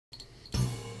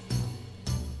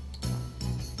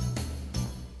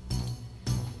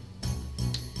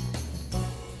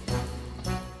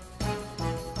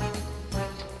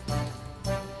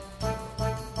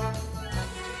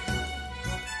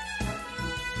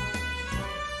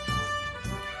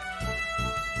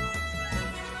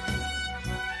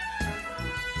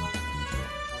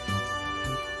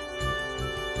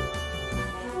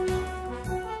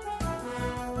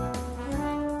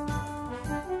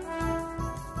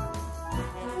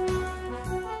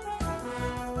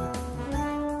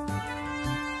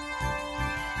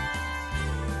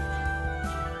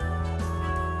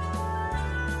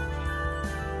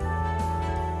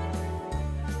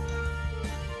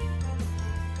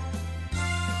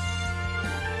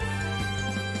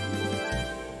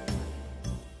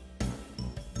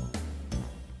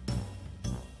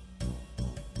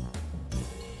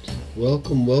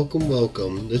Welcome, welcome,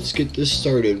 welcome. Let's get this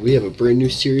started. We have a brand new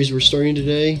series we're starting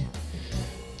today.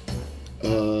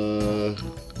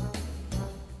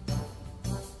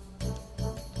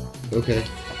 Okay.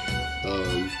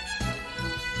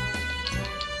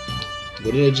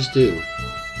 What did I just do?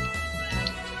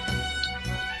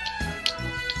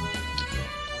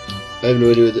 I have no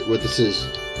idea what this is.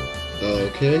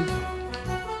 Okay.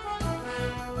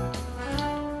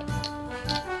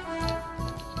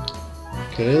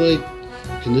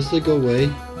 Can this go away,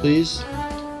 please?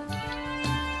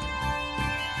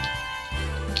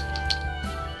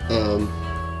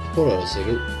 Hold on a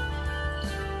second.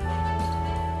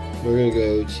 We're gonna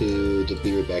go to the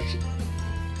be right back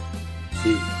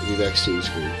Steam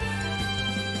screen.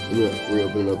 I'm gonna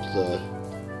reopen up the...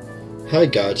 Hi,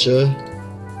 gotcha.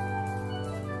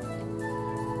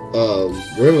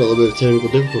 We're having a little bit of technical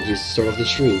difficulties to start off the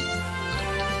stream.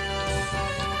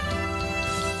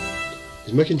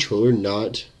 Is my controller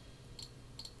not...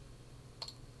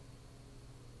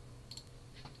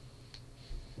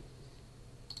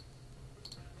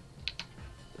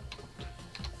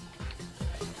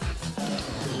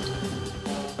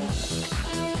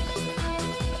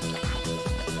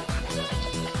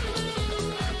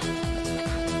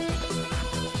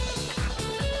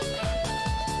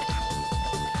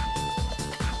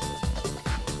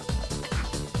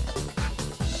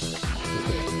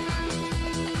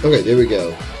 Okay, there we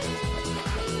go.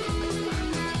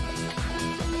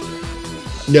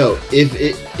 No, if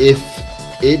it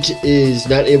is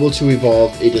not able to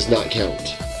evolve, it does not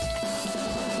count.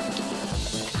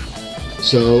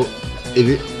 So, if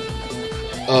it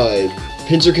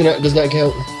pincer does not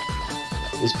count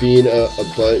as being a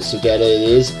butt, so data it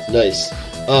is nice.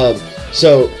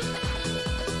 So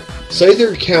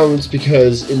Scyther counts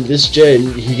because in this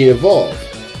gen he can evolve.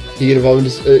 He can evolve into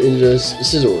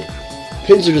Scizor.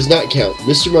 Pinsir does not count.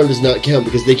 Mr. Mon does not count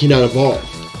because they cannot evolve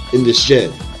in this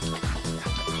gen.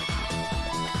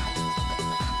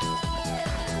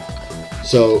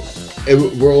 So,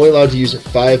 and we're only allowed to use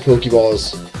 5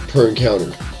 Pokeballs per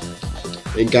encounter.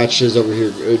 And Gotcha's over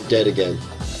here dead again.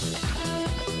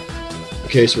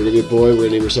 Okay, so we're gonna be a boy. We're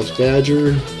gonna name ourselves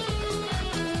Badger.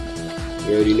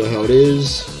 We already know how it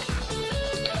is.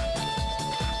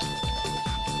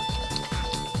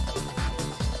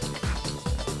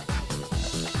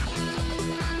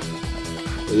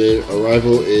 And then our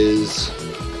rival is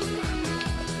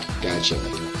Gotcha.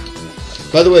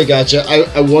 By the way, Gotcha,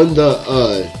 I won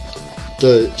the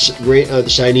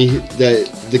shiny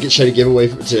the shiny giveaway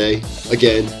for today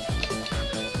again.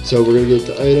 So we're gonna get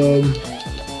the item.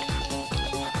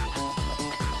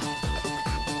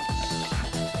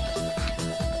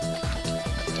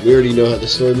 We already know how the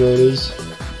story mode is.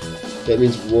 That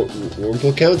means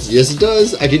Wurmple counts. Yes, it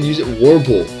does. I can use it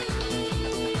Wurmple.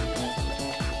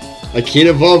 I can't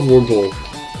evolve Wurmple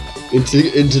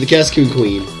into the Cascoon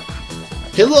Queen.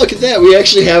 Hey, look at that! We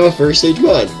actually have a first stage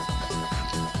mod.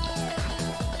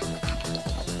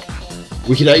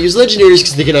 We cannot use legendaries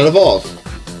because they cannot evolve.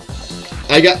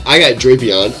 I got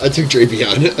Drapion. I took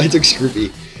Drapion. I took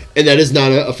Scroopy, and that is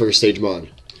not a first stage mod.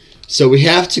 So we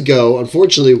have to go,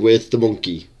 unfortunately, with the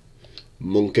monkey.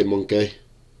 Monkey.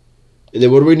 And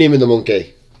then what are we naming the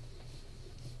monkey?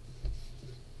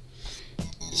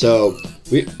 So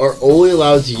we are only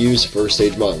allowed to use first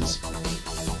stage mods.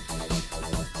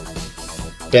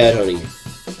 Bad honey.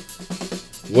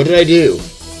 What did I do?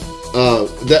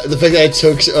 The fact that I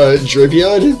took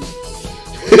Drapion?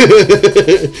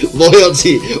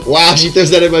 Loyalty. Wow, she throws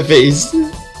that in my face.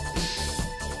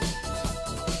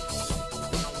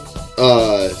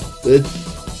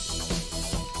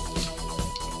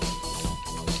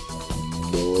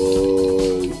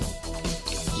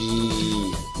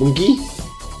 Monkey?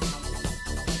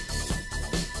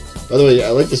 By the way, I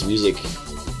like this music.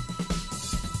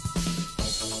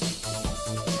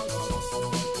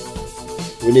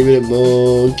 We're naming it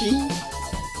Monkey?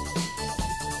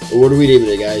 Or what are we naming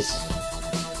it, guys?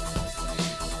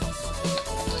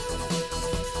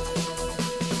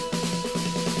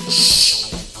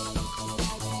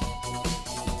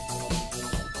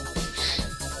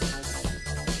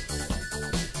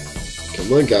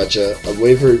 Come on, Gotcha. I'm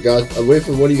waiting for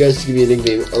one of you guys to give me a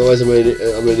nickname. Otherwise, I'm gonna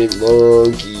name it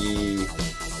Monkey.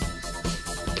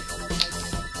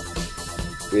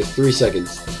 We have 3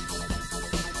 seconds.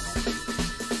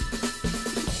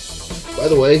 By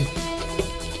the way,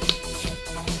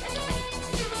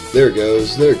 there it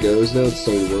goes. There it goes. Now it's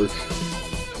starting to work.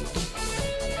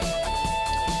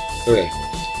 Okay.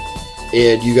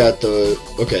 And you got the...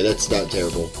 Okay, that's not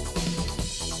terrible.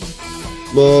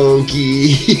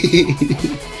 Monkey.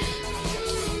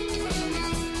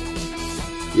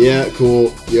 Yeah,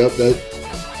 cool. Yep, that.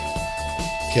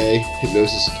 Okay,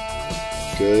 hypnosis.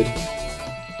 Good.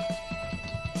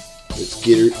 Let's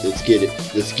get her. Let's get it.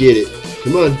 Let's get it.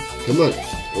 Come on. Come on.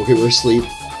 Okay, we're asleep.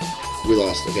 We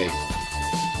lost. Okay.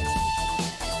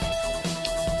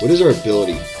 What is our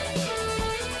ability?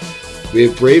 We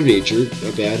have Brave Nature.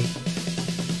 Not bad.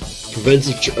 Prevents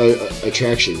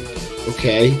attraction.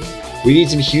 Okay. We need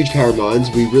some huge power Mons.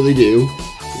 We really do.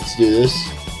 Let's do this.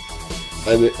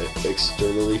 I'm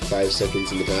externally 5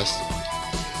 seconds in the past.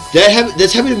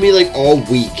 That's happened to me like all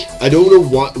week. I don't know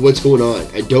what's going on.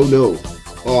 I don't know.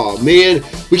 Oh man,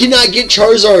 we cannot get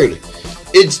Charizard.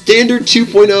 It's standard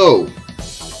 2.0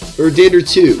 or standard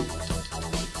 2.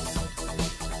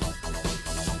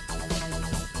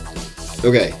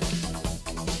 Okay.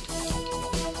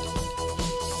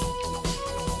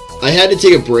 I had to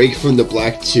take a break from the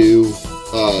Black 2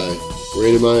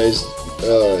 randomized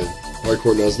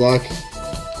hardcore nuzlocke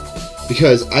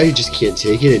because I just can't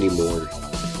take it anymore.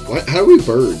 How do we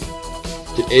burn?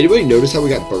 Did anybody notice how we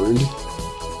got burned?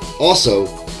 Also,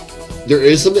 there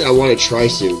is something I want to try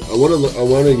soon. I want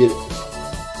to get.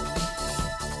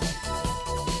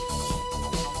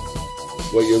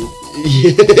 What you're?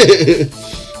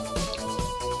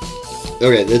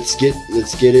 Okay, let's get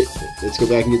it. Let's go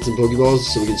back and get some Pokeballs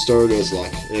so we can start our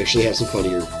nuzlocke and actually have some fun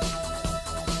here.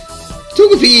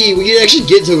 Togepi! We can actually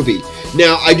get Togepi.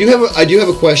 Now, I do have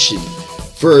a question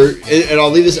for, and I'll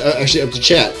leave this actually up to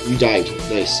chat. You died.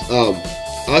 Nice. I'll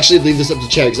actually leave this up to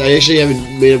chat because I actually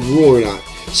haven't made a rule or not.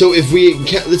 So if we,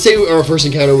 let's say our first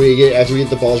encounter we get after we get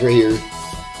the balls right here.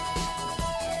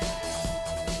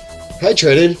 Hi,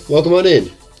 Trenton. Welcome on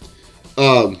in.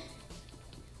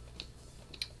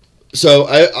 So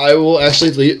I will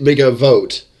actually make a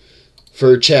vote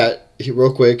for chat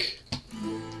real quick.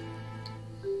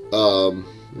 Let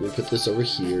me put this over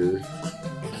here.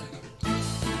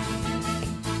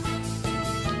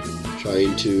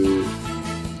 Trying to.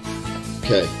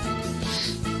 Okay.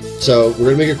 So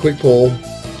we're gonna make a quick poll.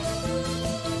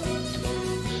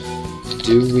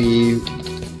 Do we?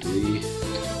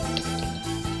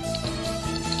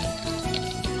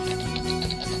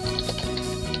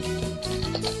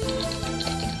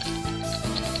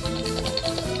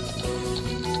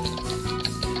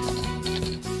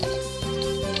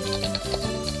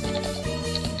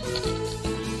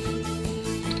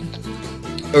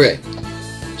 Okay,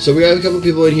 so we have a couple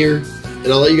people in here, and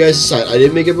I'll let you guys decide. I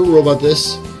didn't make up a rule about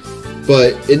this,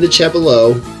 but in the chat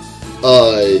below,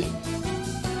 I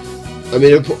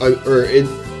made a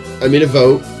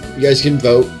vote. You guys can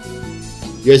vote.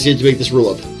 You guys get to make this rule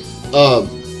up.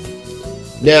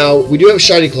 Now we do have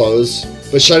Shiny Claws,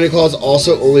 but Shiny Claws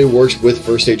also only works with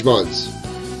first stage Mons.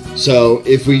 So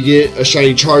if we get a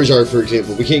Shiny Charizard, for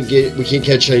example, we can't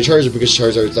catch Shiny Charizard because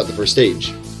Charizard is not the first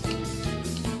stage.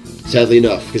 Sadly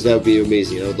enough, because that would be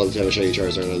amazing. I would love to have a Shiny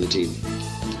Charizard on the team.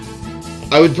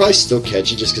 I would probably still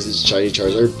catch it just because it's a Shiny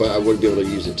Charizard, but I wouldn't be able to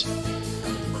use it.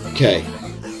 Okay.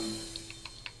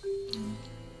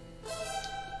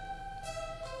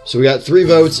 So we got 3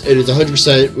 votes, and it's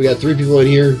 100%. We got 3 people in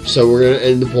here, so we're going to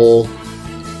end the poll.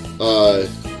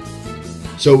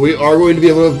 So we are going to be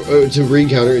able to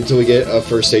re-encounter until we get a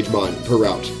first stage Mon per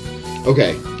route.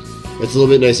 Okay. That's a little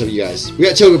bit nice of you guys. We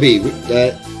got Togepi.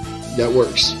 That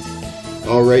works.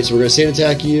 Alright, so we're going to sand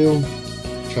attack you.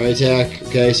 Try attack.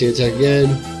 Okay, sand attack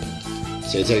again.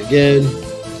 Sand attack again.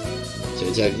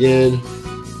 Sand attack again.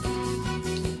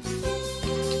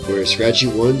 We're going to scratch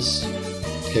you once.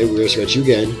 Okay, we're going to scratch you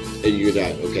again. And you're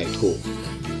going to die. Okay, cool.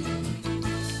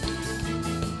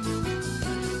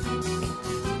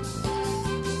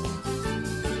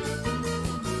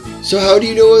 So how do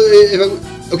you know if I'm...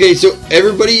 Okay, so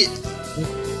everybody...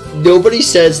 Nobody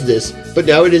says this, but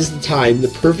now it is the time, the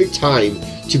perfect time,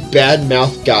 to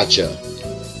badmouth gotcha.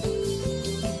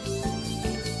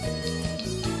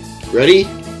 Ready?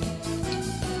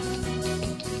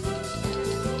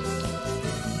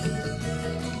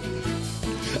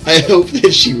 I hope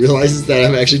that she realizes that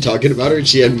I'm actually talking about her and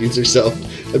she unmutes herself.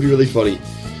 That'd be really funny.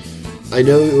 I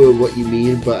know what you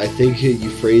mean, but I think you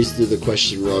phrased the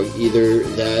question wrong. Either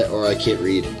that or I can't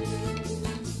read.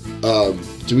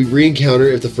 Do we re-encounter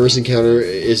if the first encounter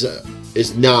is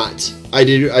not? I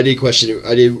did question it.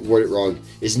 I did word it wrong.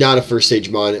 Is not a first stage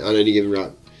Mon on any given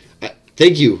route.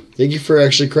 Thank you for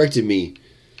actually correcting me,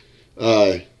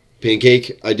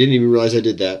 Pancake. I didn't even realize I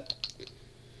did that.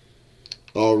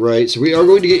 All right, so we are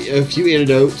going to get a few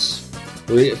antidotes.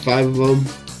 We're gonna get 5 of them.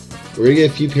 We're gonna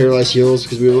get a few paralyzed heals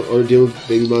because we are dealing with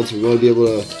baby Mons. We want to be able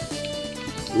to.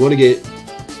 We want to get.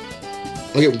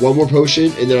 I'll get 1 more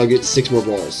potion and then I'll get 6 more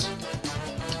balls.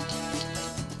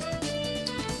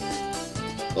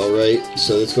 Alright,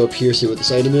 so let's go up here, see what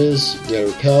this item is. We got a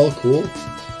repel, cool.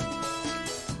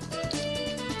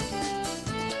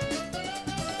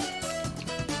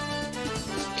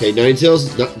 Okay,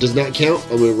 Ninetales does not count.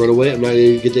 I'm going to run away. I'm not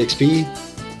going to get the XP.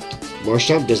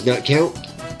 Marshtomp does not count.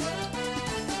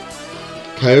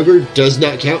 Kyogre does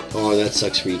not count. Oh, that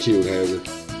sucks for you too,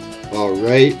 Kyogre.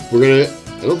 Alright, we're going to...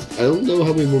 I don't know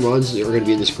how many more Mons are going to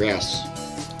be in this grass.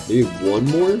 Maybe one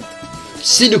more?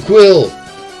 Cyndaquil!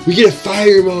 We get a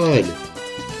Firemon!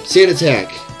 Sand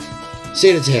Attack.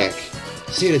 Sand Attack.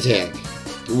 Sand Attack.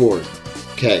 One more.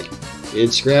 Okay.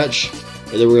 And Scratch.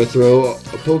 And then we're going to throw a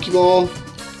Pokeball.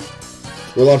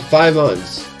 We're allowed 5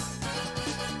 Mons.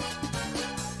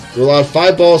 We're allowed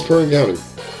 5 balls per encounter.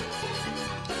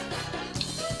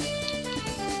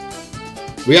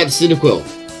 We got the Cyndaquil.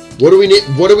 What are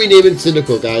we naming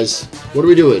Cyndaquil, guys? What are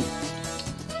we doing?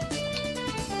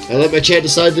 I let my chat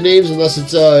decide the names unless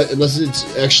it's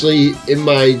actually in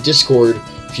my Discord.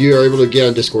 If you are able to get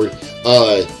on Discord,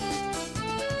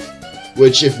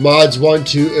 which if mods want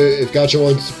to, if Gotcha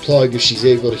wants to plug, if she's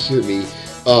able to hear me,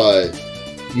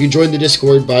 you can join the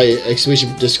Discord by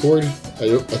exclamation Discord.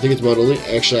 I think it's mod only.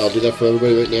 Actually, I'll do that for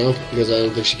everybody right now because I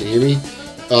don't think she can hear me.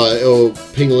 It'll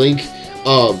ping a link.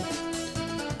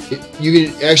 You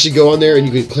can actually go on there and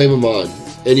you can claim them on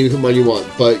any Mon you want.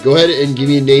 But go ahead and give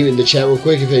me a name in the chat real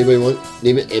quick if anybody wants.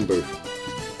 Name it Ember.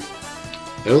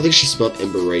 I don't think she spelled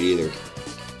Ember right either.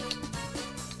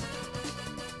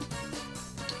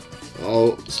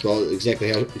 I'll spell it exactly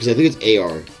how, because I think it's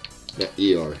AR, not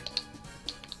ER.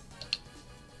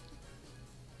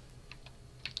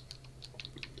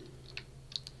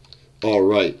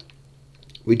 Alright.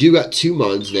 We do got 2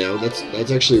 Mons now.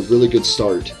 That's actually a really good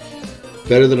start.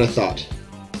 Better than I thought.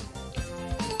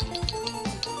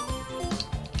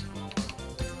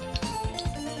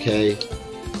 Okay.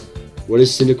 What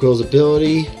is Cyndaquil's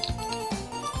ability?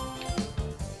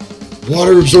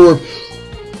 Water Absorb!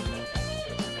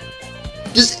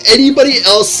 Does anybody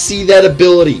else see that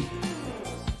ability?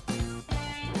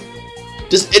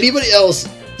 Does anybody else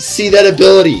see that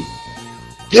ability?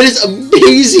 That is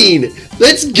amazing!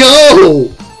 Let's go!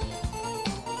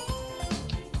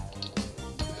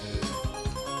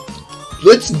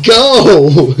 Let's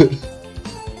go!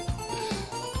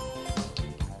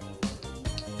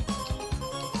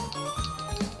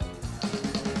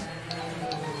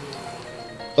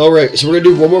 Alright, so we're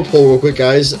gonna do one more poll real quick,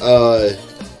 guys. We're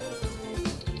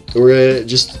gonna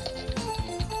just...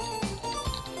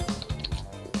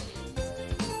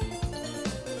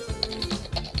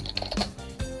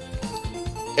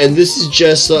 And this is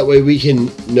just so that way we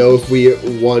can know if we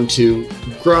want to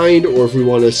grind or if we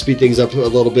want to speed things up a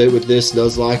little bit with this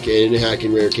Nuzlocke and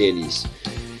hacking rare candies.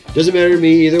 Doesn't matter to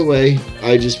me either way.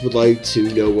 I just would like to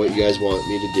know what you guys want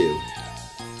me to do.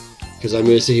 Because I'm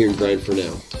going to sit here and grind for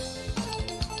now.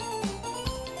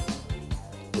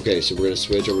 Okay, so we're going to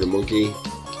switch over to Monkey. And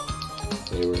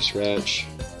we're going to Scratch.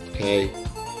 Okay.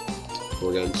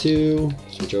 Porygon 2.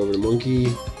 Switch over to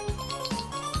Monkey.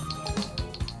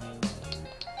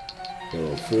 Got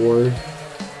all 4.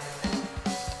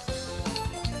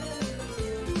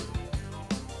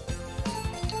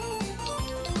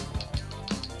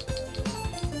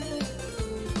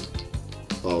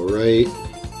 Alright.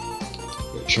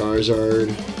 Got Charizard.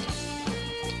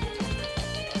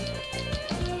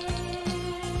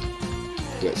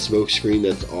 Got Smokescreen,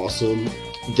 that's awesome.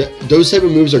 Those type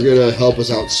of moves are going to help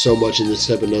us out so much in this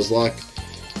type of Nuzlocke.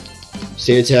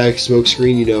 Sand Attack,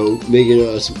 Smokescreen, you know,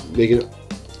 making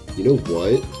you know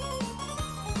what?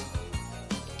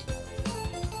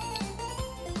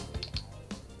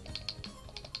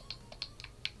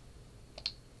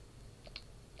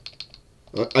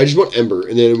 I just want Ember,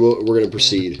 and then we're going to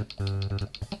proceed.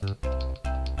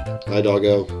 Hi,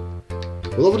 doggo.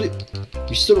 What level do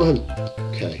you still don't have...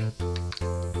 Okay.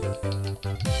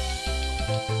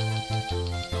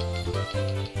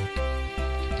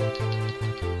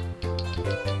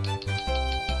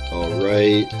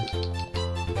 Alright.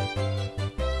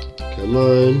 Come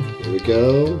on. There we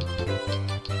go.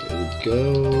 There we go.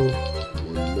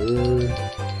 One more.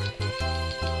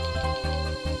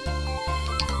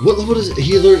 What level does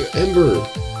he learn Ember?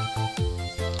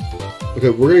 Okay,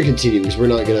 we're gonna continue because we're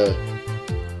not gonna...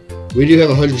 We do have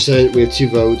 100%. We have 2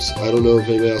 votes. I don't know if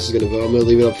anybody else is gonna vote. I'm gonna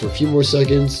leave it up for a few more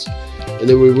seconds. And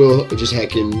then we will just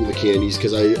hack in the candies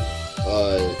because I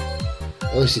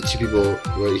only see 2 people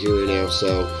right here right now.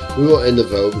 So we will end the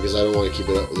vote because I don't want to keep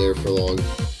it up there for long.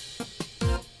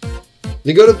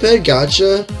 Then go to bed,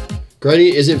 gotcha.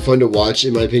 Grinding isn't fun to watch,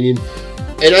 in my opinion,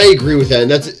 and I agree with that.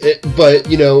 And that's it. But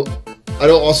you know, I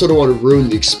also don't want to ruin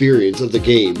the experience of the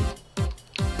game.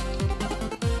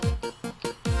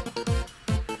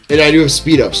 And I do have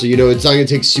speed up, so you know it's not going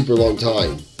to take super long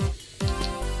time.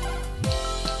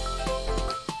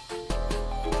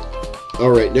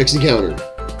 Alright, next encounter.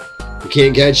 We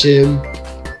can't catch him.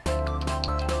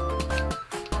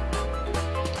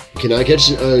 We cannot catch,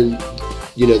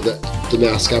 you know, the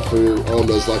mascot for all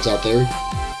nuzlocks out there.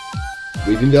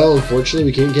 Weeping Bell, unfortunately,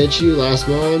 we can't catch you. Last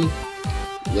Mon.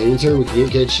 Landing turn, we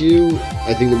can't catch you.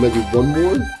 I think there might be one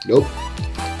more. Nope.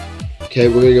 Okay,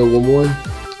 we're going to go one more.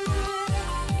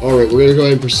 Alright, we're going to go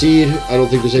ahead and proceed. I don't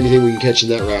think there's anything we can catch in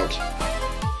that route.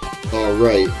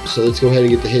 Alright, so let's go ahead and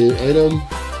get the hidden item.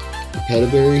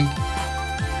 Petaberry.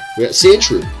 We got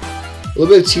Sandshrew. A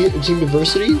little bit of team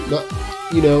diversity. Not,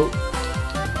 you know,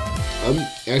 I'm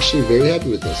actually very happy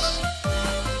with this.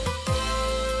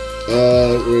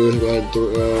 We're going to go ahead and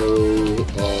throw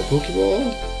Pokeball.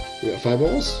 We got 5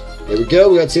 balls. There we go.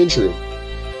 We got Sandshrew.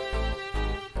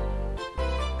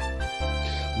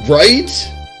 Right?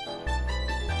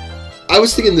 I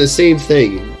was thinking the same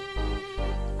thing.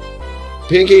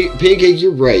 Pancake,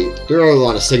 you're right. There are a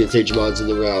lot of second stage mods in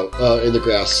the in the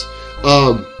grass.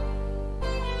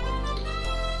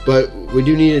 But we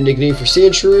do need a nickname for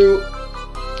Sandshrew.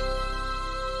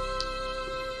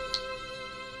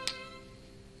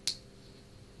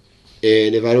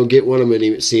 And if I don't get one, I'm gonna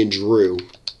name it Sandrew,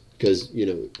 because you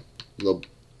know,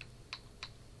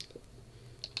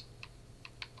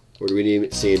 or do we name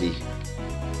it Sandy?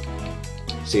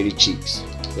 Sandy Cheeks.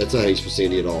 That's not how you spell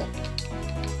Sandy at all.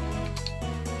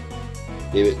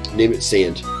 Name it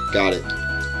Sand. Got it.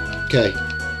 Okay.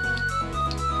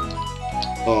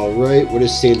 Alright, what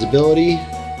is Sand's ability?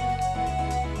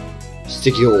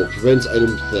 Sticky Hole. Prevents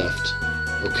item theft.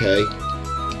 Okay.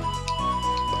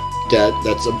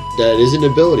 That is an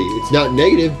ability. It's not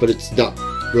negative, but it's not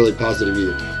really positive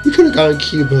either. We could have gone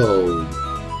Cubone.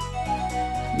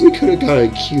 We could have gone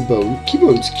Cubone.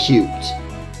 Cubone's cute.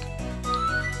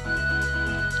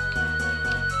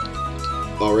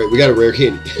 Alright, we got a rare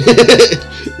candy.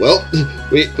 Well,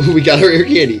 we got a rare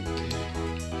candy.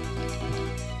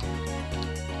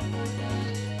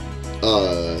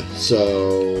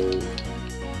 So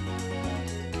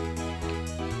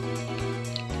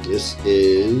this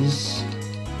is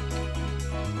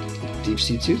Deep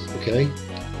Sea Tooth, okay.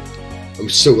 I'm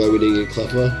so glad we didn't get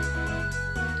Cleffa.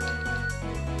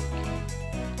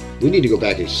 We need to go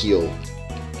back and heal.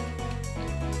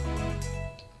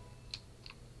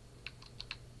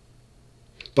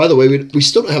 By the way, we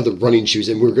still don't have the running shoes,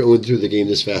 and we're going through the game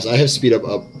this fast. I have speed up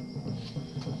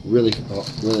really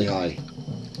high.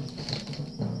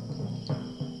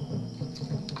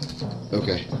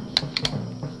 Okay.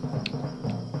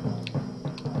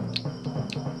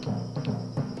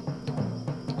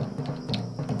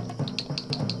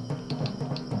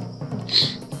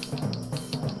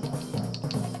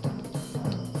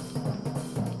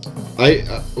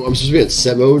 I'm supposed to be in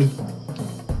set mode.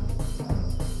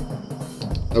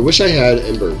 I wish I had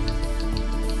Ember.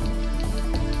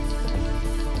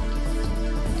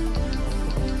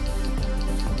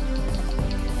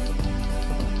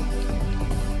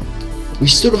 We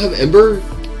still don't have Ember?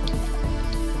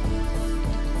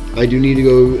 I do need to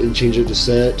go and change it to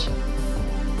set.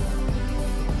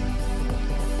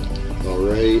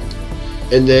 Alright.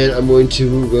 And then I'm going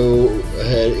to go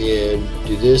ahead and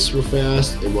do this real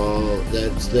fast. And while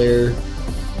that's there,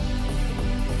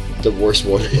 the worst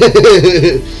one.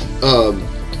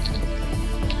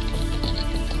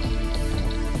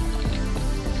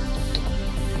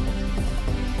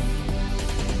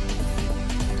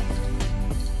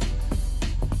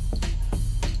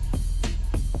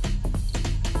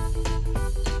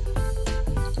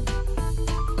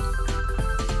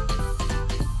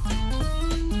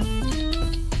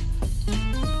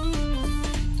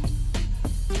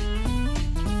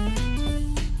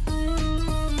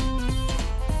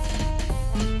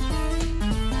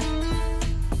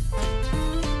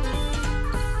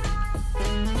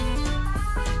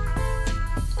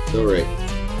 Alright.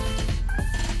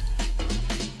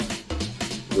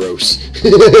 Gross.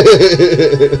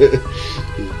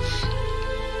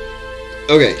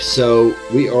 Okay, so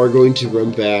we are going to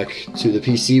run back to the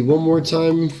PC one more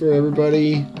time for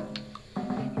everybody.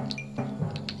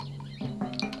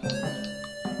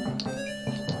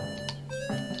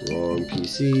 Wrong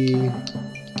PC.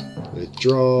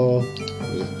 Withdraw.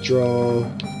 Withdraw.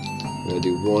 I'm going to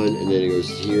do one, and then it goes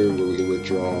here where we can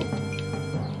withdraw.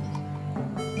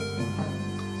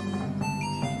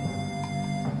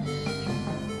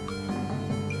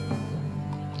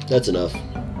 That's enough.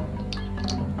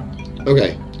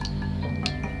 Okay.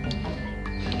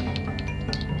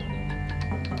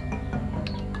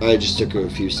 I just took a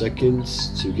few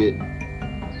seconds to get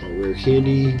a rare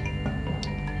candy.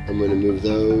 I'm going to move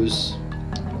those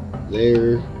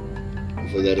there.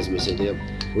 Hopefully that doesn't mess anything up.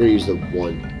 We're going to use the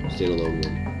one, standalone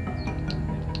one.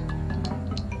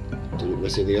 Did it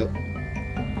mess anything up?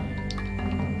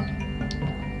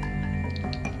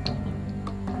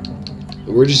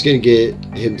 And we're just going to get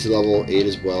him to level 8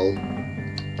 as well.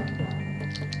 And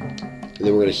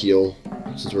then we're going to heal.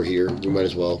 Since we're here, we might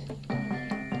as well.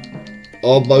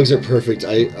 All bugs are perfect.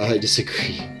 I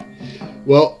disagree.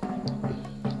 Well,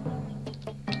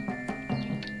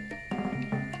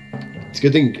 it's a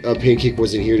good thing Pancake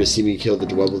wasn't here to see me kill the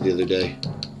Dwebble the other day.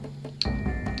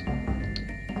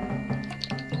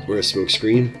 We're a smoke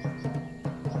screen.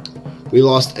 We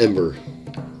lost Ember.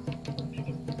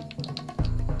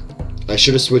 I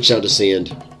should have switched out to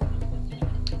Sand.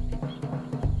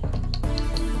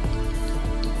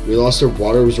 We lost our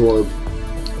Water Absorb.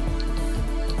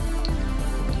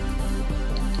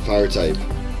 Fire type.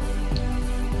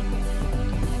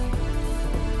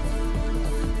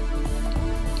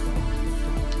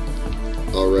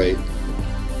 Alright.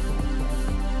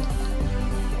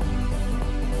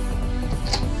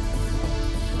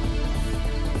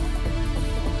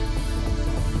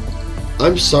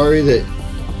 I'm sorry that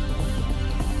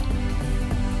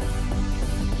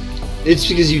it's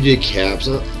because you did caps.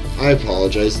 I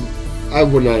apologize. I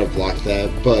would not have blocked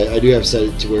that, but I do have set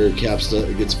it to where caps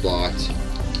gets blocked.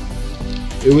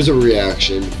 It was a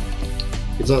reaction.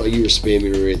 It's not like you were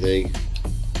spamming or anything.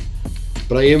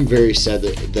 But I am very sad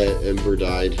that Ember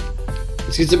died.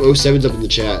 Let's get some 07s up in the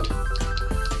chat.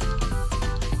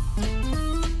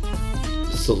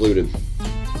 Let's salute him.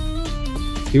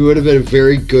 He would have been a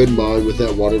very good mod with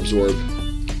that Water Absorb.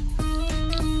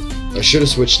 I should have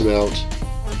switched him out.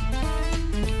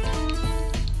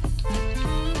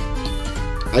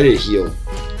 I didn't heal.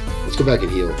 Let's go back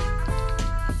and heal.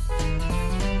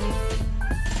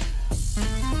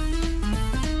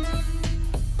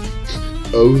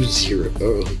 Oh, 0.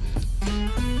 Oh.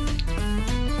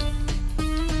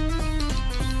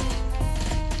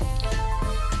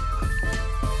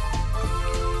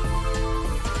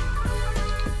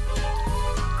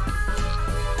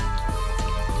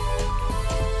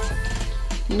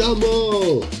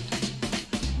 Namo!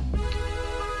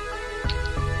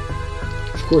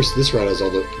 Of course, this route has all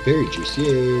the berry juice.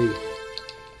 Yay!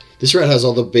 This route has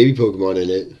all the baby Pokemon in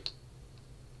it.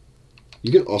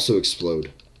 You can also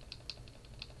explode.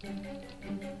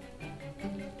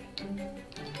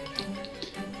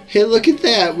 Hey, look at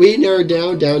that! We narrowed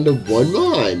down to 1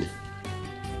 Mon.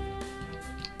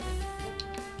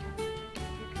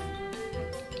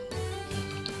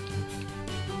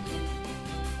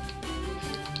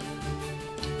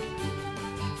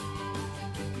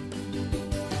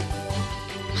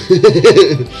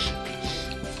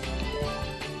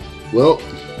 Well,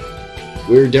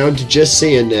 we're down to just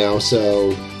Sand now,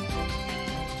 so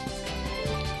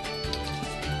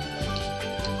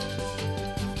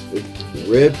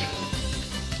rip.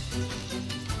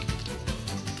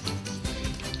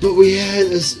 But we had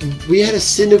a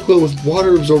Cyndaquil with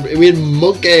Water Absorb, and we had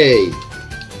Monkey.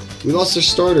 We lost our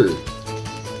starter.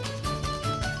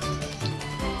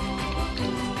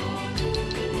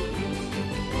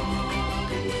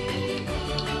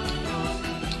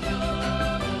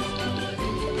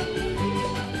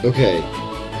 Okay.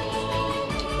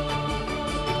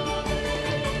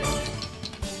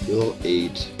 Level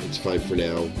 8. It's fine for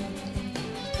now.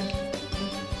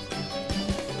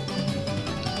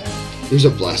 There's a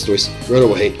Blastoise. Run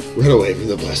away. Run away from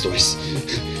the Blastoise.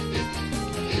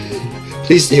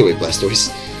 Please stay away, Blastoise.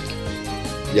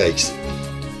 Yikes.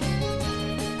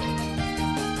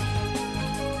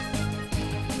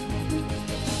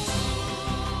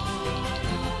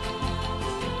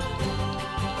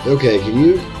 Okay, can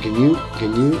you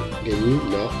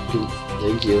not?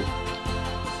 Thank you.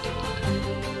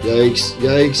 Yikes,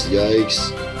 yikes,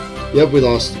 yikes. Yep, we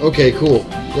lost. Okay, cool.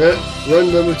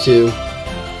 Run number 2.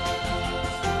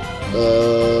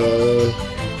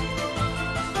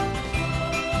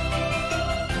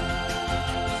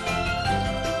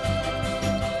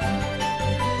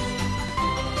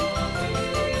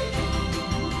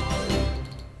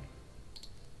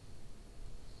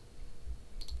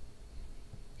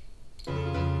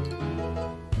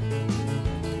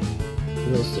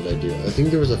 What else did I do? I think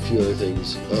there was a few other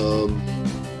things.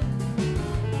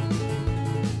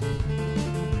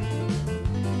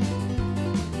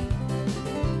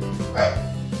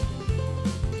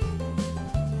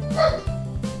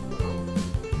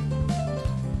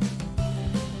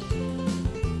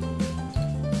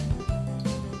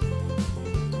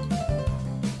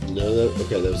 No,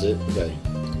 okay, that was it. Okay.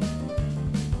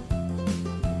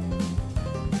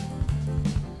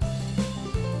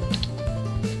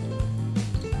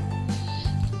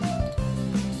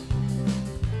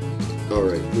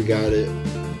 we got it.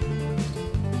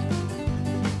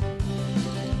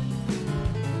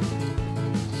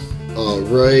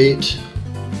 Alright.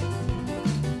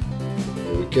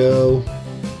 There we go.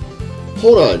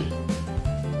 Hold on.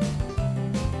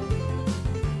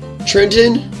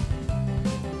 Trenton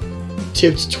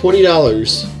tipped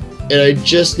 $20. And I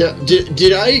just now...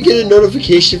 Did I get a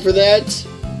notification for that?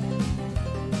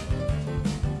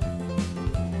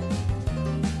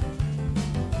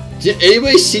 Did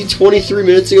anybody see 23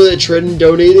 minutes ago that Trenton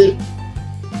donated?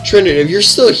 Trenton, if you're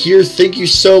still here, thank you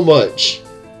so much.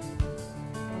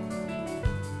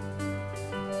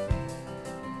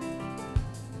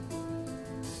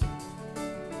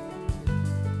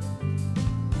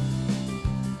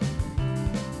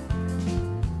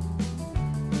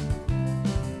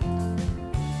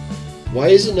 Why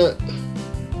is it not...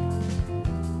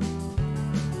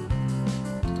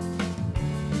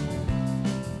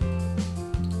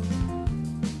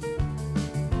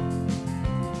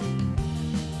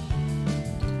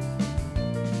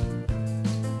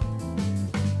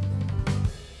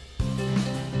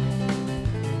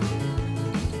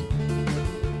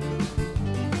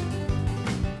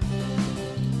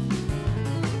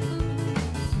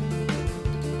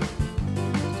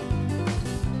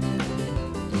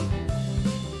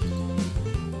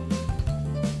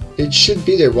 It should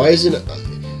be there. Why isn't it?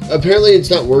 Apparently it's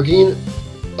not working.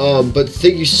 But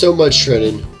thank you so much,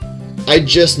 Trenton. I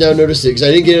just now noticed it because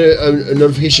I didn't get a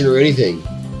notification or anything.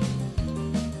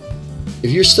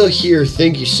 If you're still here,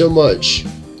 thank you so much.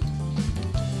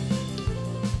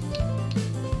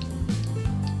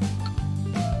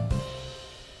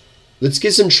 Let's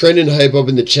get some Trenton hype up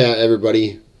in the chat,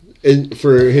 everybody, and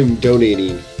for him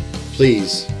donating,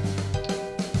 please.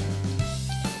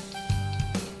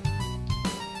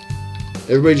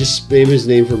 Everybody just spam his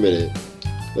name for a minute.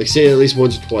 Like, say it at least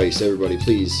once or twice, everybody,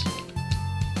 please.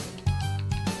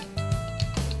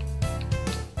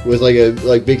 With like a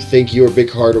big thank you or big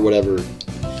heart or whatever.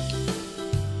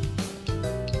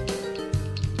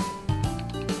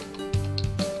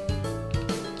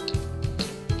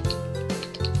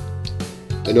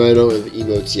 I know I don't have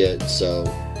emotes yet, so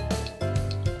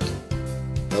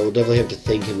I will definitely have to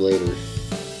thank him later.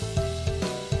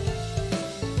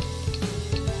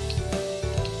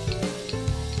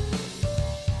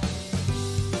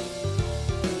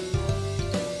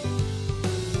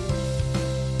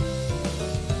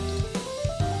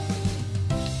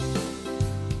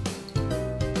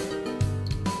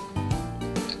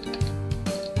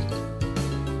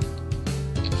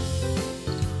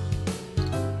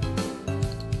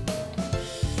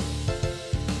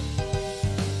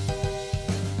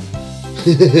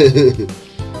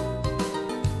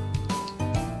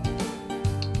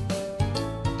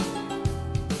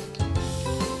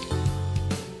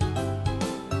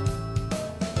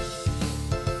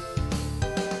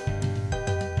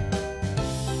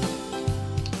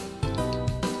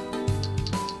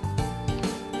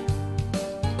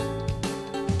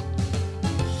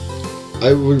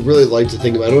 I would really like to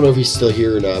think of, I don't know if he's still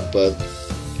here or not, but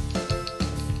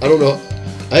I don't know.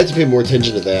 I have to pay more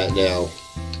attention to that now.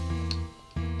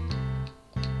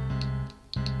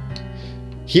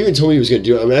 He even told me he was going to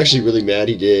do it. I'm actually really mad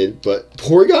he did, but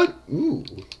Porygon? Ooh.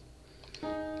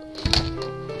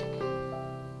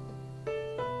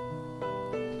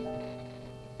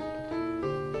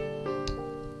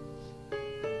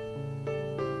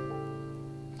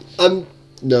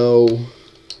 No.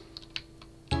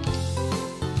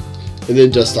 And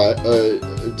then just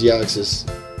Deoxys.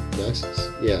 Deoxys?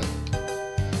 Yeah.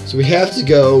 So we have to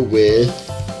go with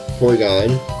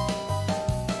Porygon.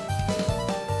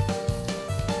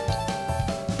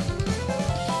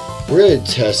 We're going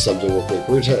to test something real quick.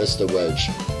 We're going to test the wedge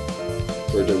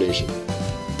for a donation.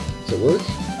 Does it work?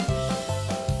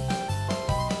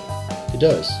 It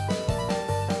does.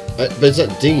 But it's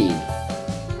not dinging.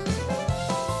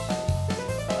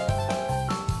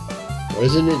 Why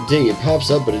doesn't it ding? It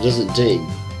pops up, but it doesn't ding.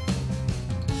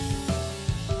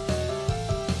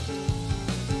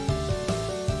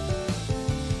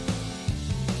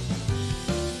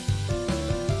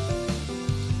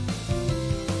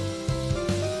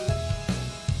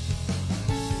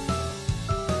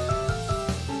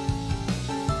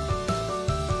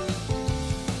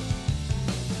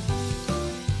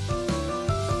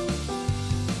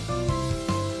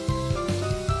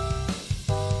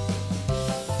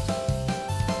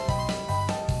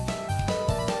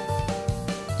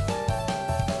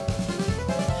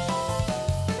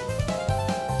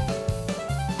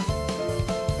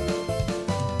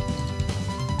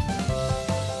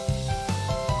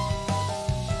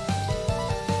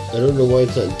 I don't know why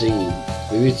it's not dinging.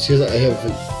 Maybe it's because I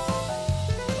haven't...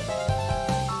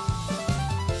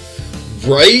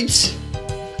 Right?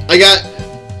 I got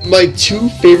my 2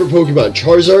 favorite Pokemon,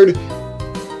 Charizard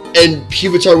and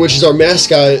Pupitar, which is our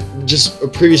mascot, just a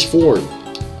previous form.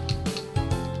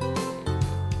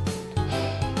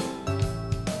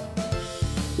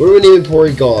 What are we naming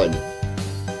Porygon?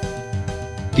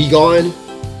 Be gone?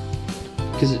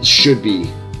 Because it should be.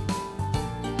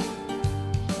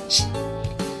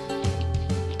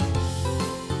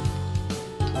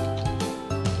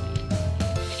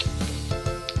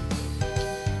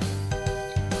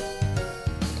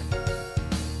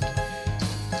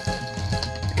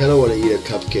 I kind of want to eat a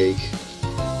cupcake.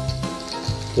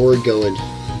 Porygon.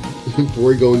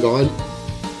 Porygon gone?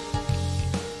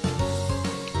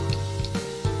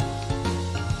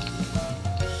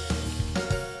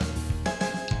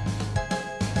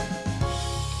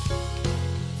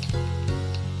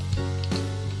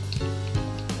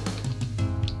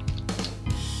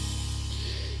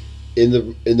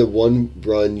 In the one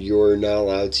run, you're not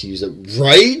allowed to use them.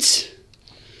 Right?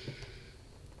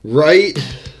 Right?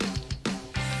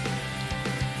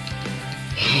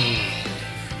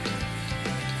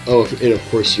 Oh, and of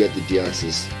course you have the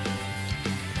Deoxys.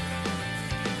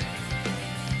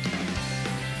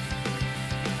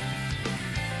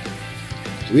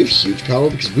 Do we have huge power?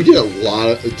 Because we did a lot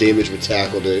of damage with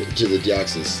Tackle to the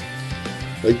Deoxys.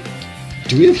 Like,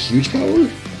 do we have huge power?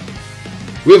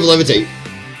 We have Levitate.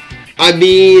 I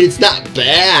mean, it's not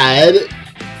bad.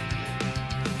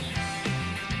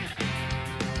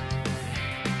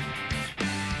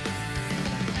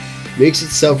 Makes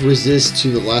itself resist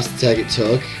to the last attack it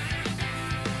took.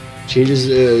 Changes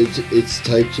its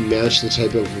type to match the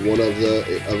type of one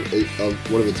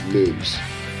of its moves.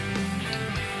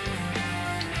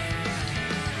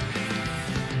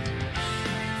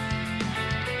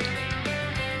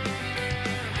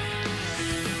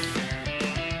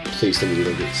 Please tell me we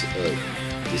don't get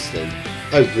this thing.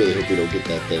 I really hope we don't get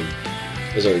that thing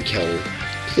as our encounter.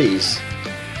 Please.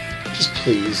 Just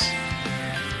please.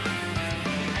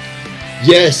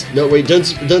 Yes! No, wait,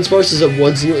 Dunsparce is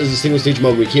a single stage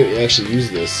mob. We can't actually use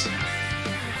this.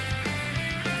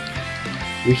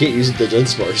 We can't use the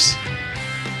Dunsparce.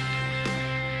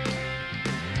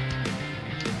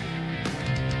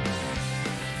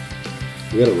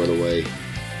 We gotta run away.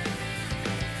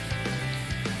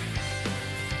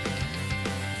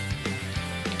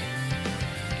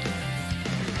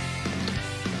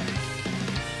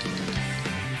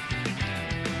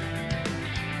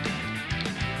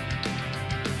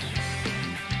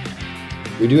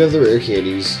 We do have the rare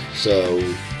candies, so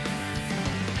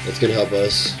that's gonna help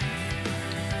us.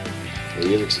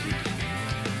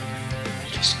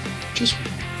 Just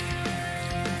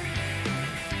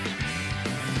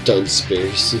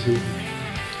Dunsparce.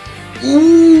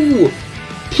 Ooh,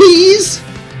 please!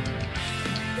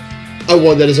 I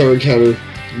want that as our encounter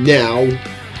now.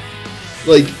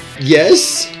 Like,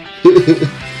 yes.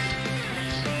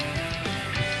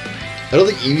 I don't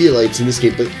think Eviolite's in this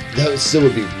game, but that still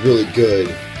would be really good.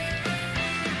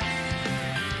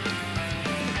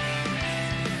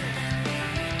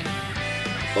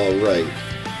 Alright.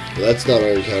 Well, that's not our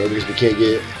encounter because we can't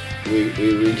get... We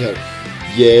encounter...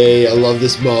 Yay, I love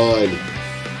this mod.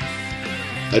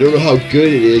 I don't know how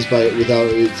good it is without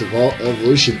its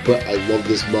evolution, but I love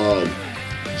this mod.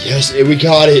 Yes, and we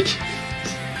got it!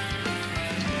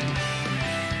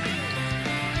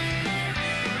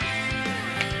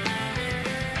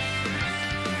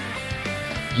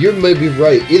 You might be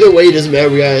right. Either way, it doesn't matter.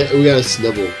 We got a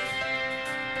Snubble,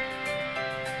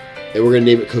 and we're gonna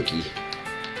name it Cookie.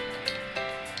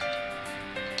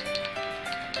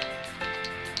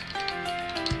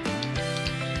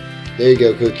 There you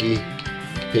go, Cookie.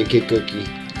 Pancake Cookie.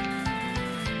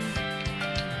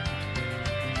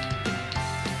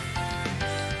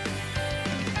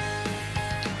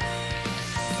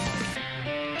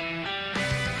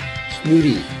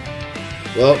 Snooty.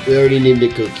 Well, we already named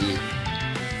it Cookie.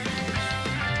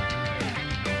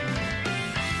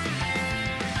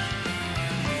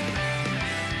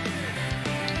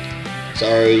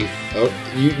 Sorry. Oh,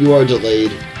 you are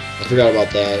delayed. I forgot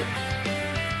about that.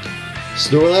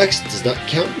 Snorlax does not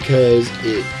count because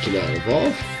it cannot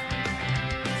evolve.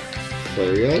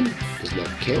 Flareon does not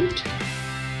count.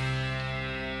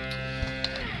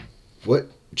 What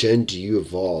gen do you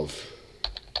evolve?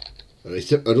 I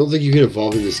don't think you can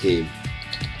evolve in this game.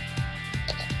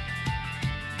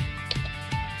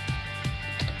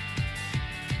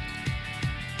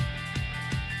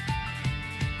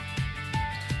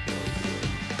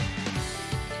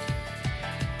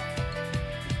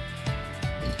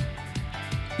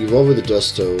 You evolve with a Dust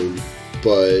Stone,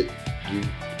 but you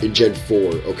in Gen 4,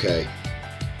 okay.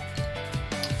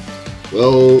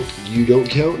 Well, you don't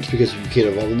count because you can't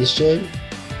evolve in this gen.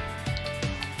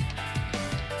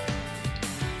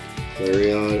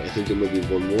 Flareon, I think there might be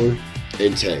one more.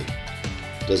 Entei.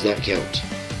 Does not count.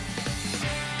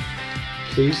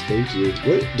 Please, thank you.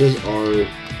 What does our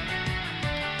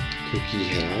cookie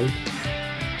have?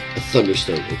 A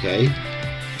Thunderstone, okay.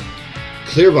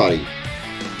 Clear Body.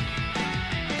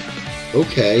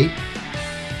 Okay.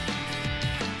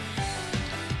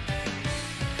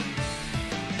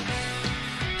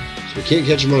 So we can't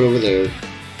catch him on over there.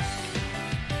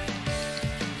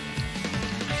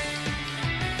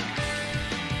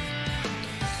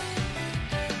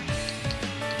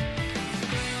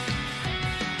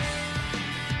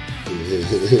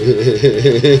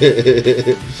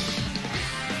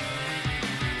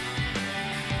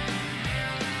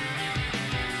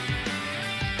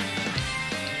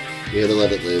 We had to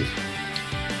let it live.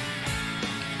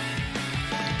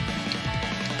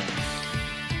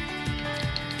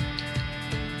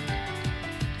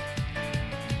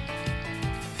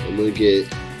 I'm gonna get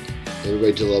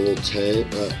everybody to level 10,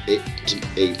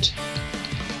 8.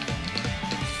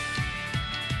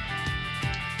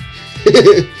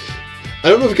 I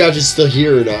don't know if Gotcha's still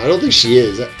here or not. I don't think she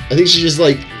is. I think she just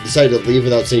like decided to leave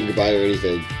without saying goodbye or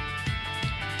anything.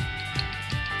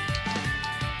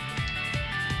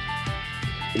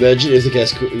 Imagine if the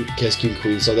Cascade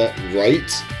Queen saw that,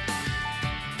 right?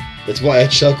 That's why I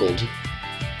chuckled.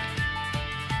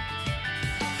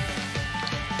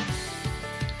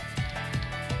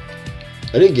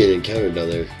 I didn't get encountered down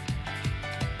there.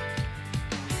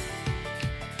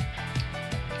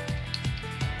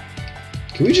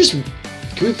 Can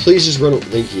we please just run?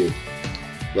 Thank you.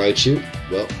 Raichu.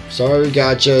 Well, sorry,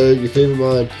 Gotcha. Your favorite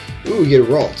mon. Ooh, we get a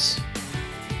Ralts.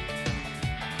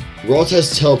 Ralts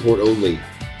has teleport only.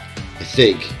 I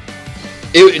think.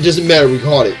 It doesn't matter. We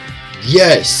caught it.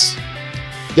 Yes.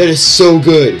 That is so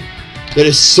good. That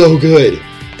is so good.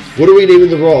 What are we naming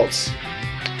the Ralts?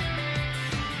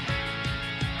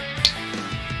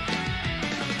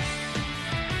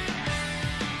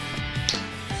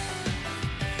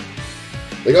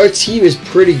 Like, our team is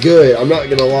pretty good, I'm not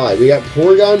gonna lie. We got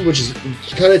Porygon, which is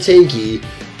kind of tanky.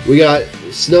 We got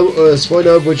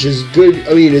Swinub, which is good.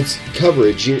 I mean, it's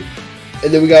coverage. And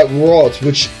then we got Ralts,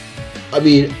 which, I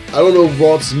mean, I don't know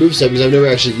Ralts' moveset because I've never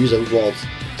actually used a Ralts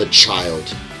the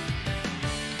child.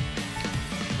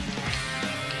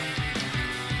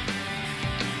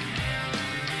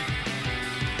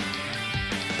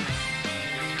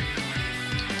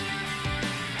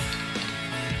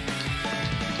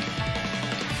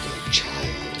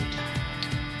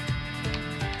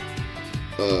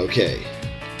 Okay.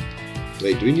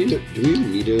 Wait, do we even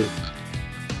need to?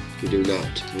 We do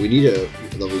not. We need to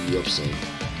level you up some.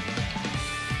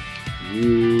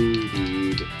 You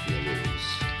need levels.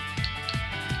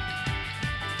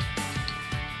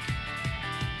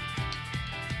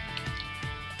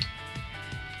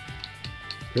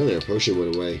 Apparently our potion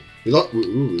went away. We lost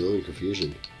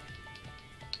confusion.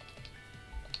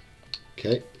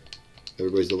 Okay.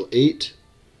 Everybody's level 8.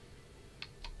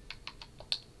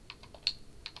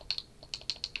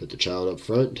 Put the child up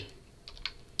front.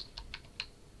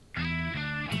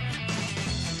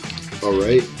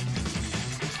 Alright.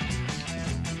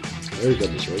 I already got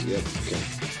this right, yep, okay.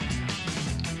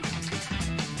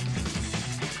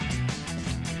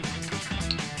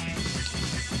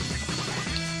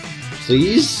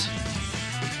 Please?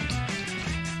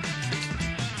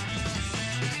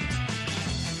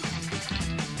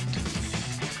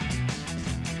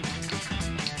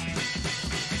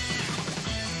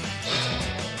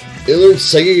 It learned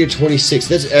Psychic at 26.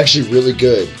 That's actually really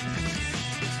good.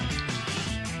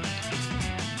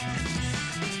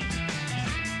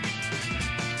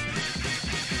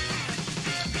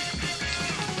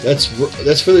 That's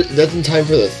in time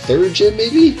for the 3rd gym,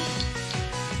 maybe?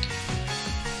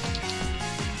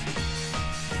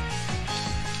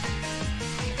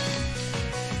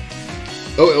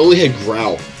 Oh, it only had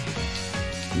Growl.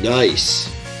 Nice.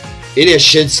 It has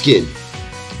Shed Skin.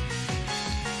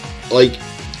 Like,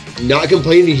 not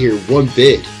complaining here one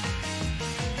bit.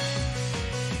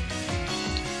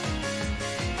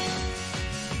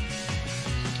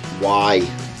 Why?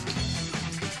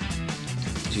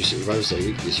 Do you survive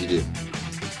Psychic? Yes, you do.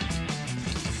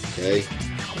 Okay.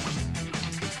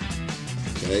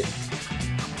 Okay.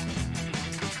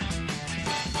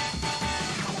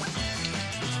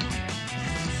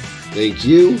 Thank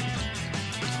you.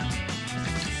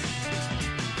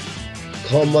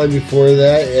 Calm Mind before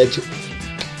that.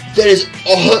 That is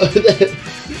all.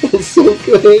 That is so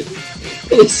good.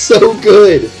 That is so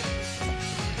good.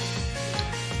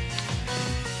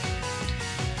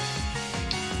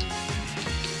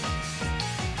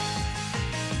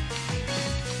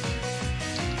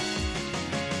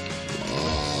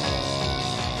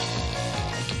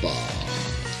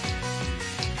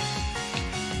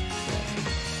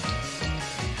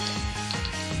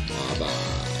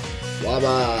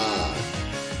 Waba!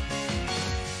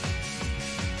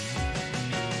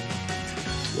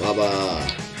 Waba!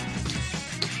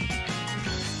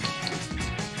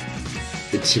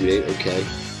 Intimidate, okay.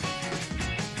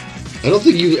 I don't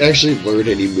think you actually learned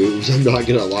any moves, I'm not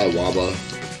gonna lie, Waba.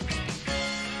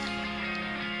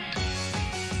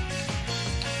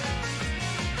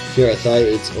 Here, I thought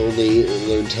it's only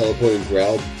learn teleport and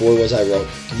growl. Boy, was I wrong.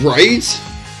 Right?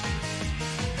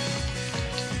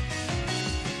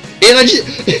 And I just...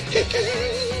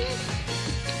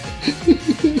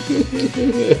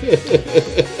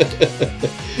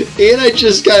 and I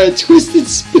just got a twisted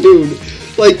spoon.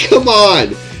 Like, come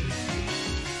on.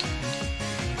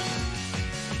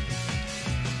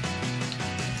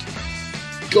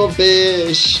 Go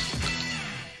fish.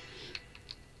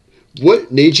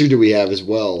 What nature do we have as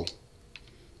well?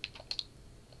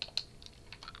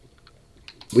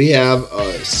 We have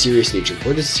serious nature.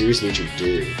 What does serious nature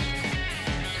do?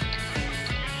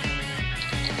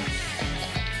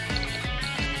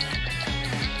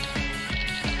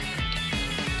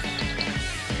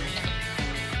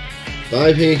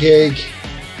 Bye, Pancake.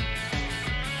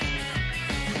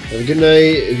 Have a good night.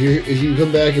 If you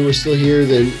come back and we're still here,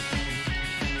 then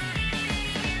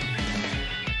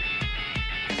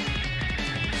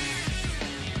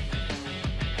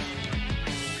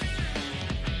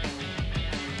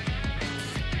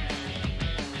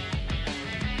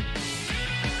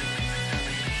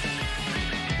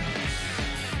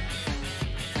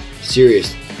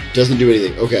serious. Doesn't do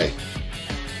anything. Okay.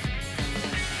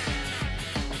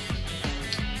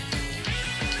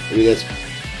 I mean, that's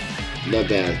not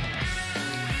bad.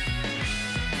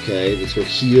 Okay, let's go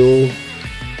heal.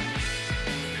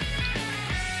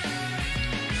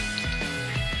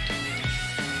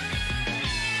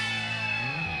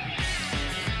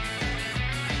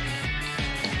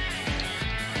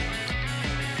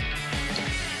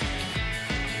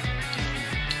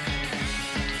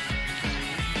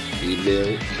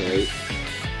 Email, okay.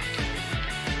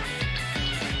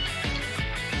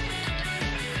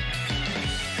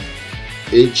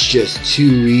 It's just too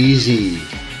easy.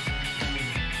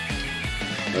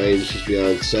 I am supposed to be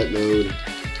on set mode.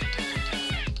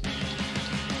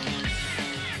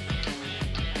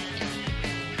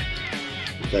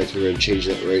 In fact, we're going to change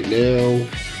that right now.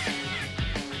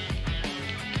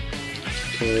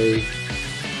 Okay.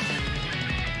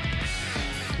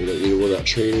 We don't need to worry about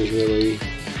trainers really.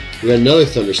 We got another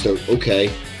Thunderstone.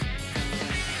 Okay.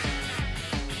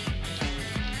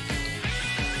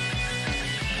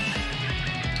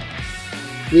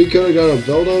 We could have got a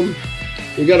Beldum.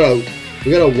 We got a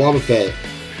Wobbuffet.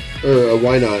 Or a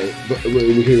Wynot. But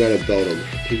we could have got a Beldum.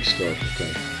 A pink scarf.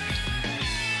 Okay.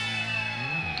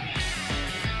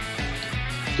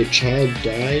 The child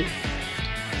died?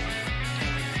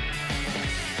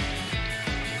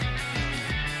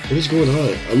 What is going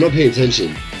on? I'm not paying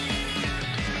attention.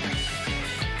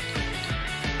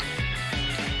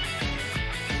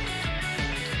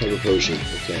 Have a potion.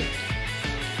 Okay.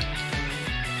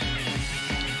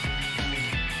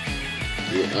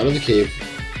 We're out of the cave.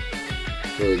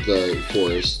 Or the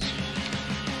forest.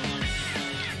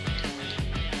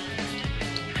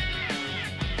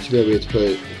 Too bad we have to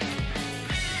put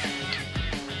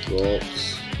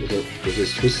Waltz with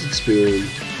his twisted spoon.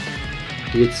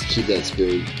 He gets to keep that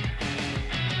spoon.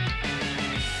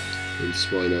 And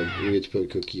Swine-Up. We get to put a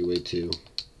cookie away too.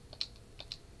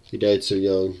 He died so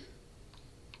young.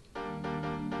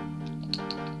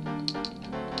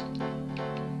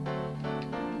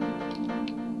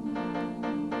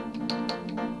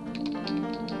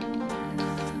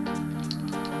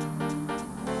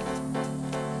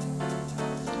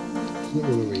 There's no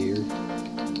one over here.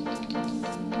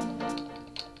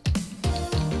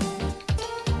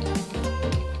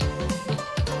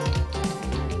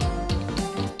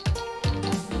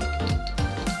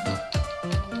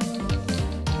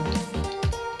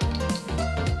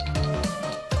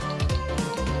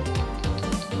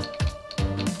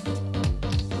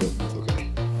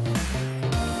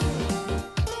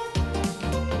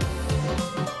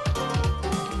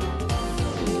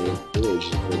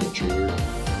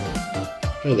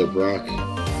 Hi there, Brock.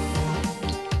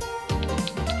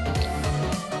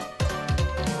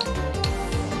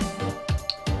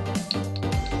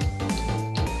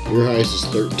 Your highest is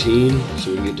 13,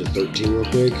 so we can get to 13 real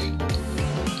quick.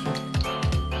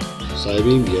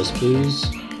 Psybeam, yes please.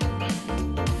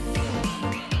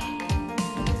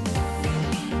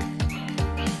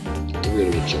 We're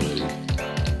gonna get Jelly.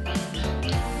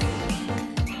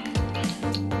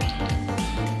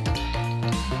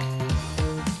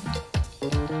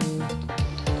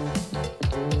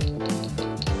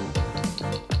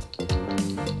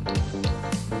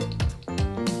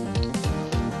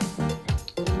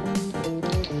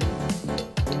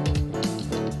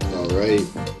 right.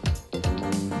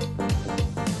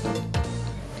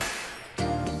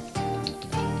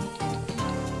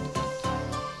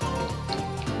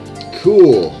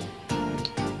 Cool.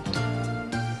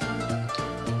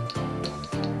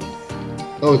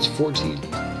 Oh, it's 14.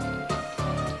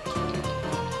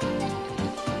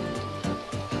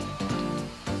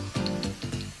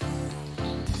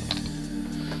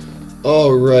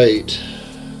 All right.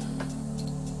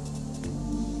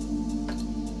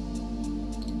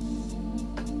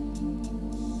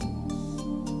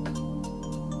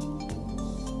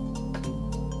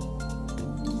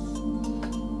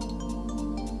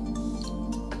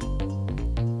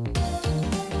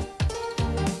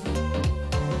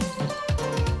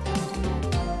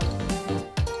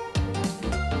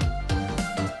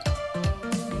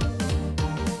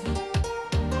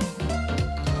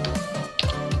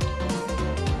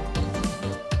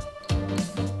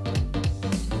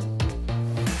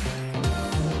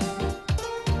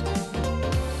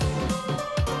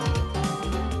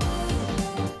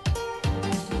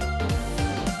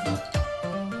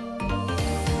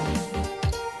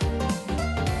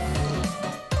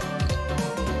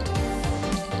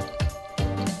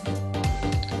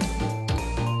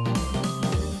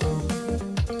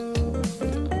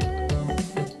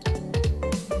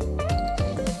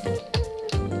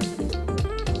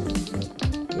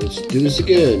 Let's do this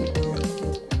again.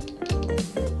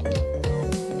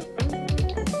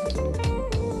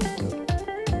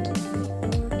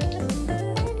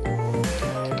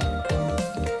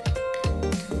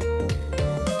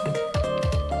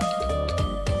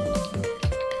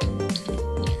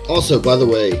 Also, by the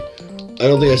way, I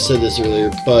don't think I said this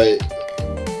earlier, but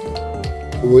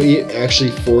we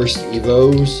actually forced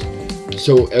evos.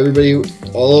 So everybody,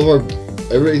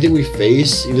 everything we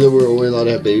face, even though we're only allowed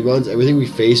to have baby bonds, everything we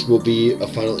face will be a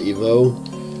final evo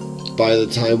by the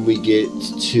time we get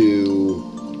to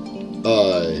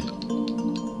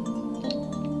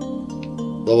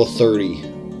level 30.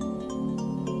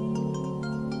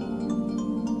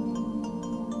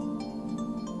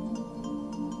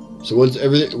 So once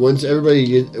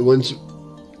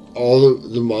all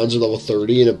the mons are level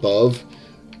 30 and above,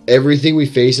 everything we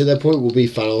face at that point will be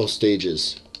final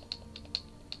stages.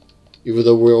 Even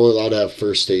though we're only allowed to have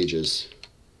first stages.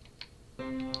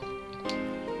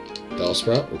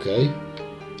 Bellsprout, okay.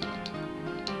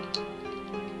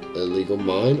 Illegal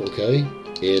mine, okay.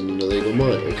 And an illegal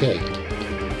mine, okay.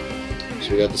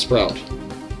 So we got the sprout.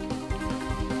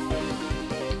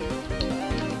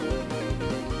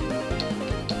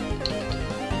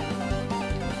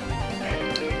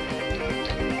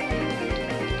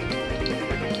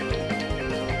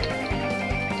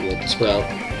 We got the sprout.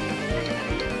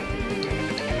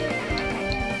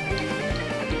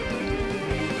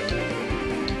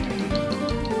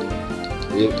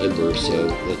 We have Ember, so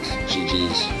that's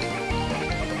GG's.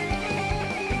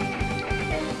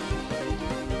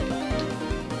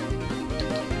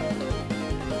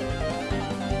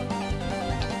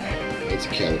 That's a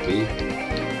Canopy.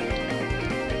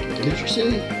 What did you say?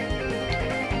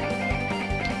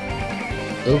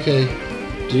 Okay.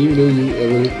 Didn't even know you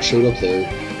ever showed up there.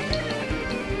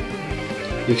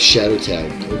 You have Shadow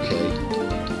Tag. Okay.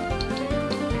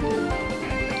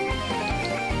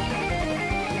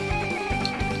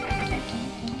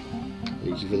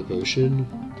 Thank you for the potion.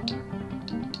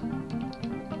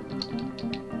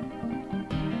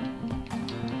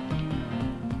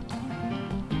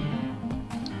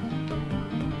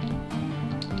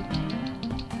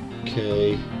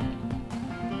 Okay.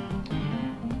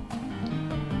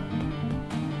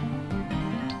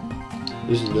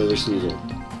 This is another Sneasel.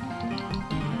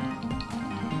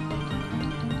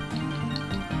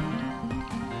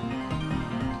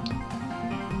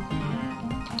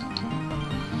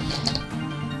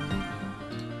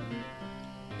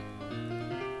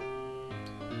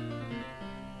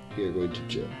 We are going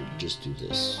to just do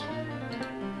this.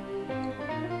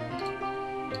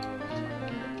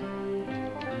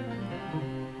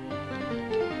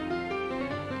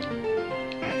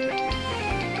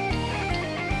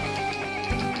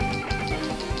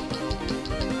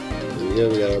 There we go,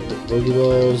 we got our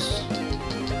Pokeballs.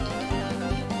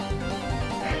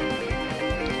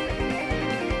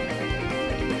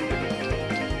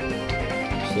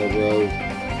 Slowbro.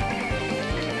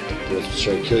 Let's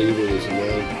try to kill you, but there's a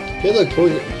man. Hey, look,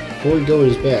 Porygon going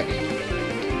is back.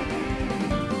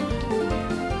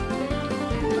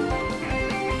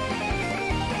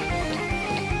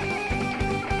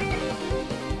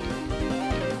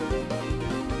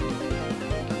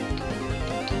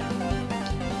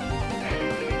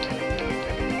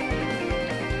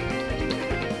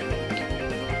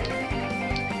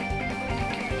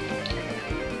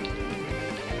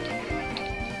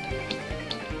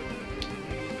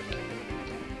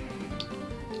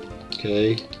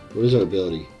 Okay. What is our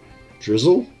ability?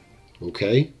 Drizzle?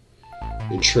 Okay.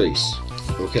 And trace.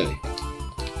 Okay.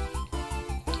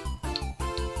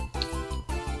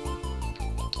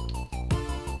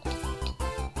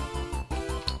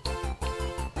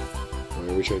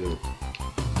 Alright, we're trying to...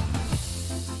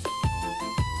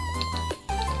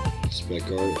 Spec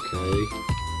guard, okay.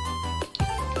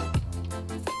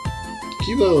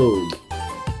 Cubone!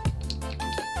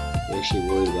 I'm actually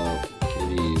worried about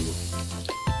getting you.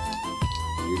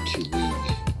 You're too weak.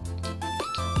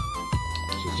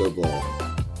 So it's our ball.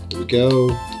 Here we go.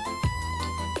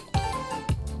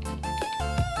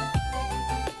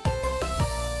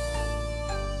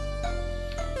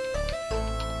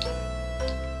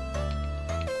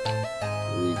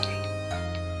 Weak.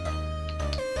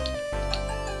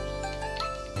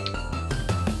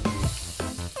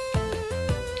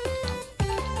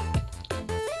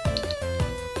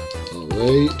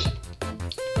 Alright.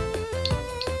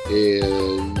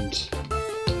 And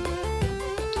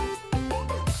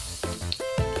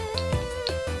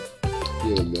you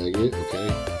have a magnet, okay.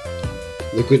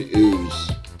 Liquid ooze.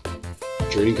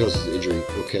 Draining causes injury,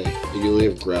 okay. And you only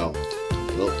have growl.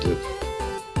 Well, whip.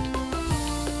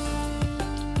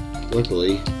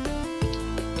 Luckily,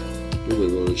 we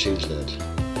might want to change that.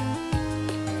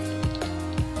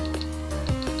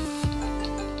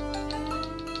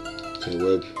 Okay,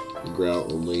 whip and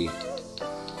growl only.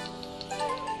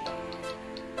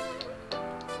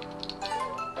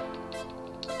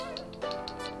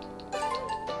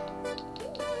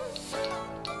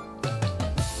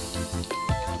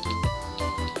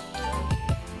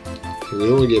 We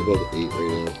don't want to get above 8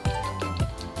 right now.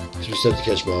 Because we still have to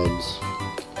catch Mons.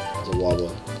 It's a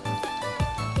Wobble.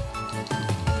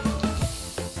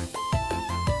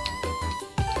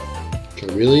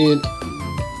 Charmeleon.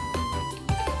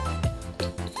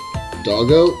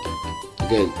 Doggo.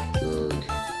 Again. Urg.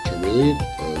 Charmeleon.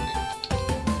 Urg.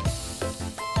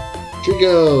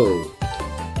 Trigo.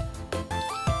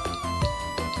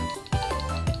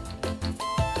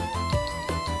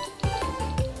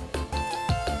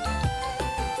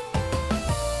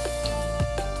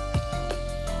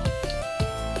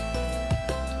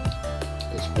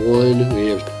 One, we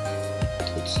have,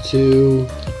 it's 2.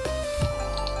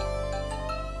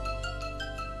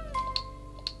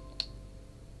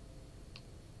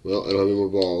 Well, I don't have any more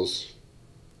balls.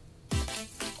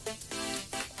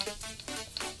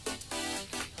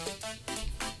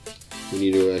 We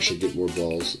need to actually get more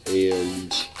balls,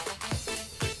 and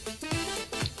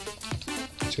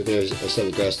it's good thing I still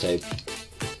have a grass type.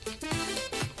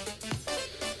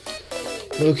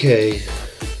 Okay.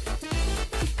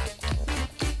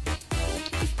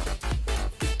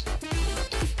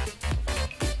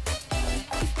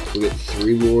 We'll get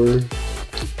 3 more.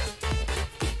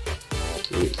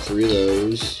 We'll get 3 of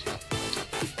those.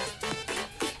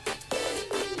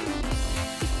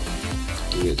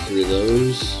 We'll get 3 of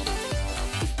those.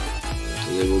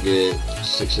 And then we'll get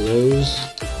 6 of those.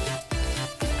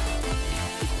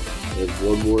 I have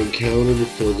 1 more encounter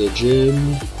before the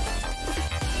gym.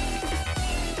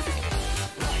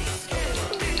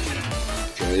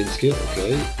 Giant skill,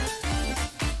 okay.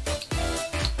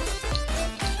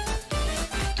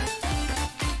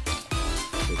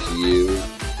 You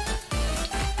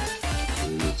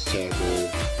and its tackle.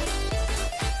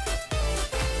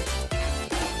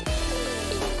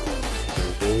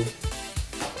 Tackle.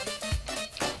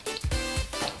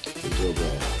 And throw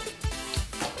ball.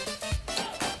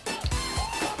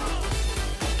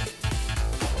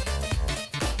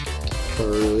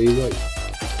 Pearly white.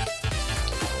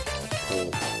 Oh.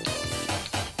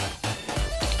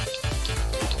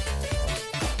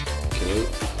 Okay.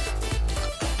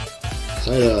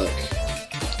 Psyduck.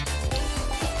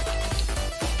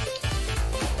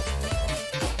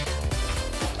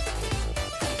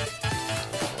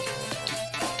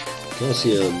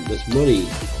 Calcium, that's money.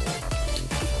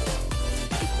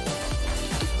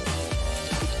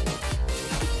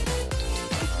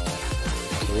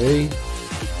 Okay.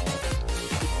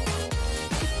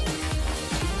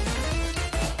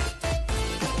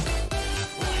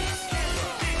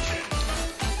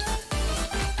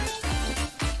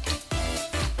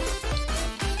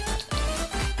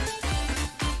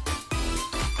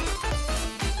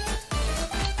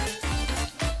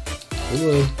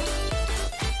 Anyway,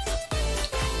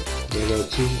 I got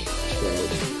 2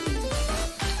 sprouts.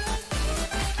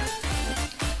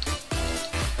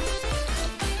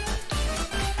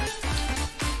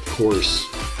 Of course.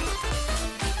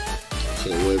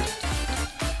 Can't live.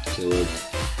 Can't live.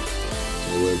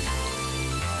 Can't live.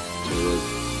 Can't live.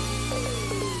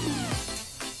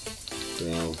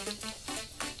 Growl.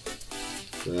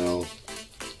 Growl.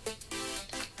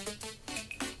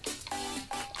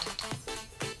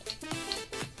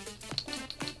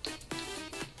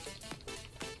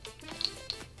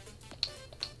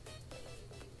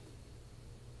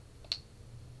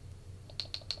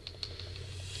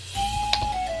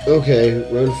 Okay,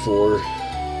 round 4.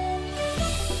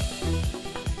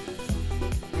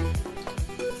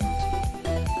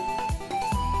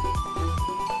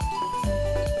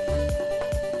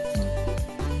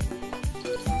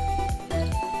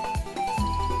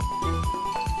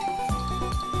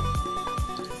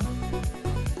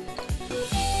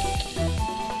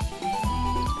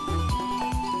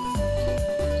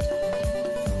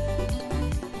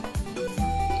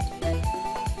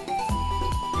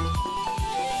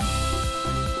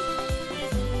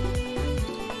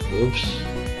 Oops,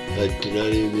 I did not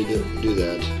even mean to do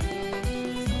that.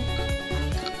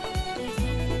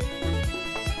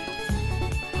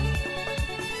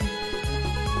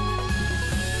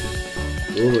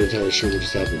 I'm not entirely sure what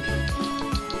just happened.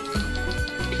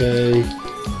 Okay.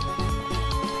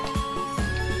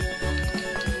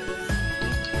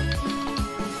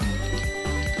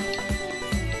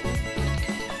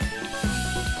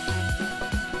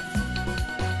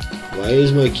 Why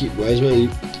is my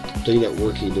thing not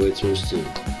working the way it's supposed to?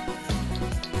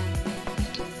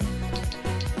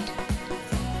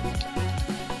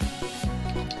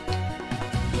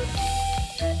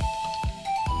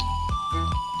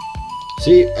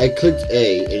 See, I clicked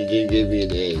A and it didn't give me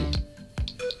an A.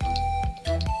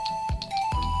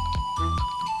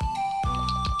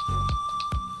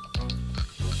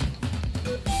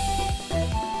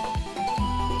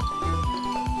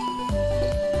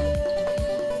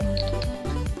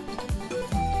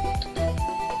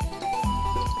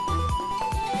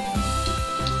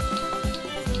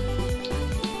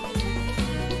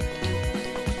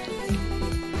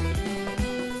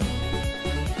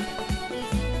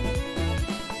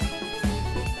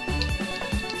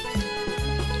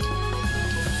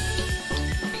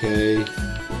 Okay,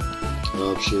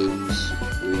 options,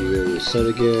 we can go to the sun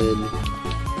again,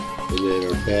 and then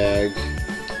our bag,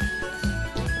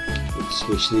 let's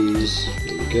switch these,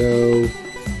 there we go.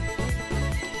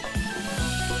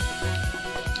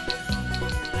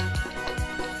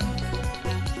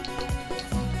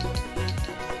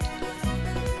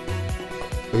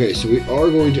 Okay, so we are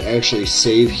going to actually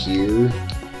save here,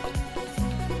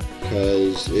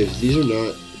 because if these are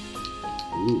not,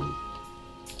 ooh.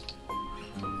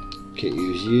 Can't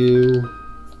use you.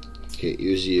 Can't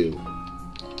use you.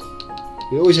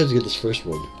 We always have to get this first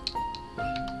one.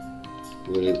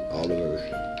 We're gonna Oliver.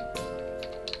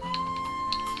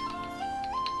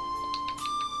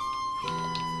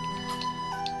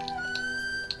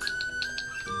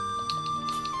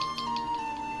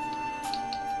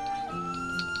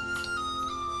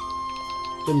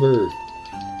 Timber.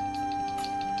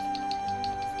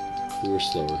 We were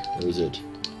slower. That was it.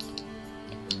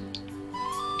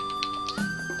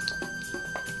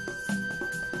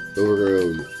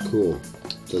 Overgrown. Cool.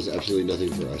 Does absolutely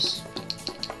nothing for us.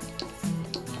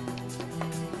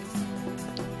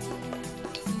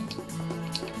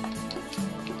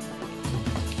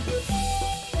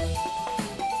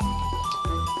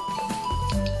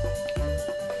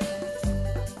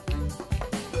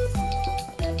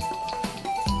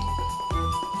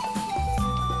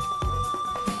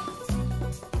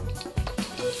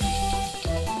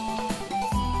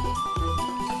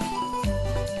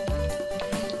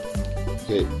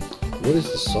 Okay, what is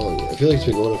the song? I feel like it's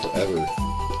been going on forever.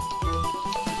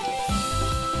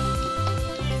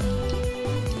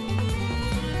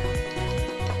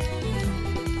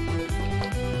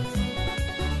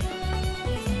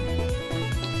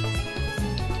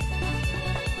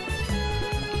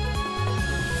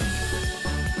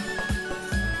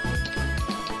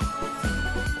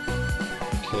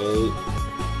 Okay.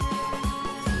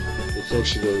 Let's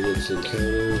actually go against the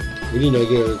encounter. We did not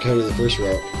get an encounter the first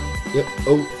route. Yep.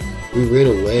 Oh, we ran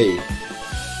away.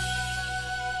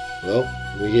 Well,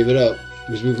 we gave it up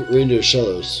because we ran into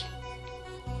shallows.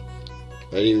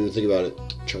 I didn't even think about it.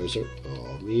 Charizard.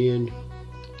 Oh man.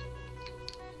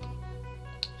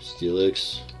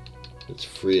 Steelix. That's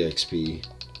free XP.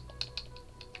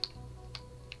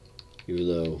 Even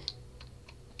though.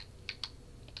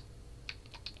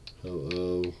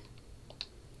 Oh.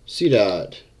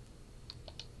 C-Dot.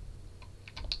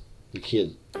 We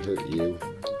can't hurt you.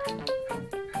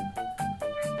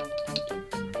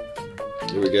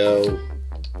 Here we go.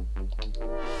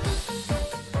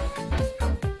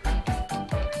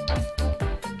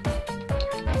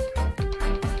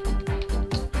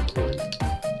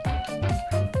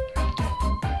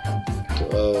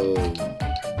 Oh.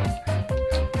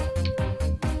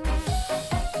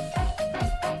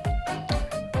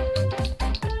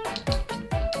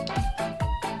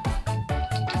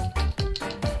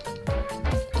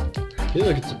 I feel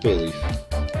like it's a bay leaf.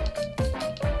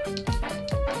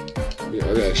 Yeah,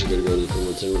 I'm actually gonna go to the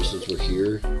Coolwood Center since we're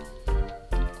here.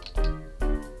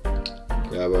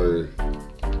 have our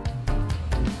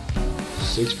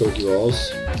 6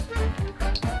 Pokeballs,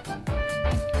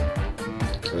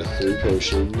 our 3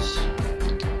 potions,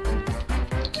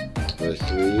 our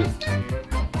 3.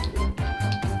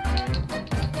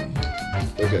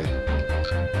 Okay.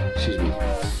 Excuse me.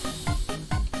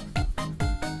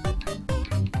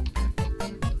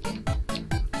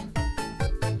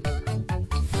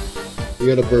 We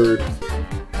got a bird.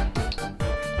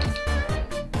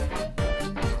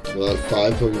 We'll have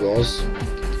 5 Pokeballs.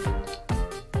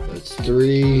 That's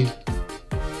 3.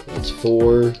 That's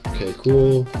 4. Okay,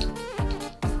 cool.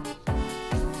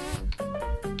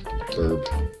 Burb.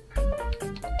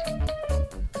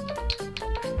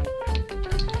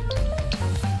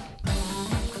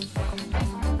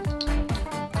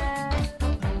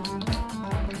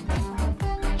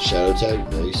 Shadow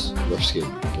type, nice. Rough skin,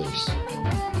 nice.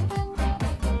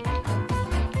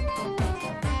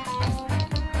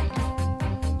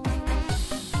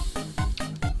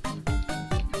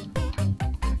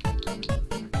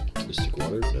 Mystic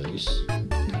water, nice.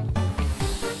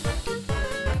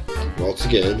 Waltz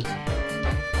again.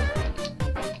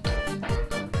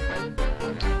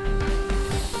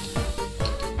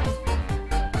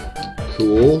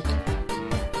 Cool.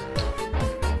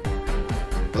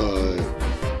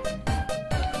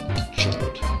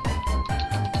 Child.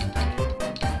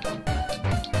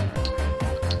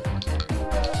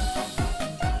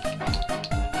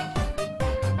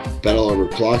 Battle armor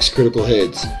blocks critical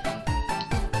hits.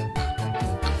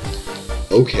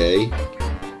 Okay.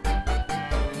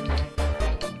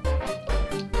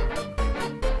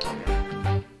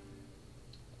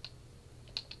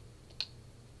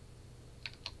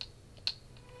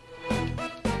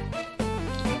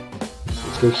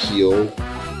 Let's go heal.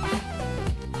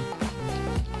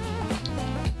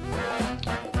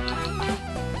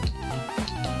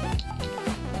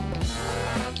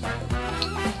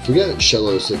 If we got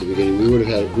Shellos at the beginning, we would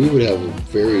have a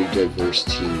very diverse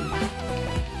team.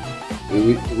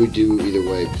 We do either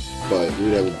way, but we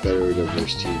would have a better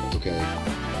diverse team. Okay.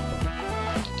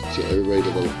 Let's get everybody to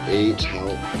level 8. How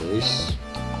nice.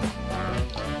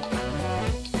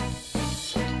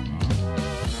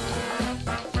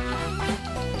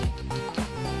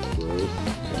 Growth.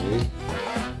 Okay.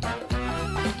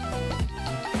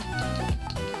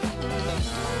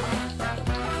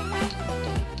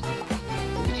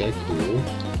 Okay, cool.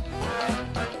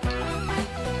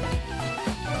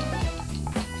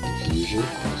 Confusion,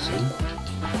 awesome.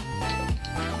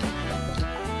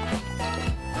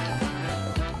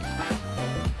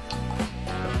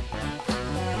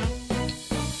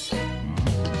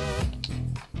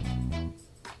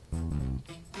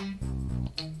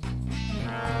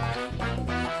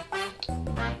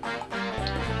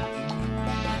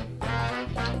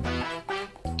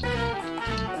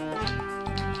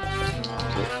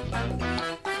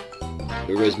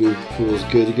 Everybody's move pool is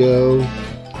good to go.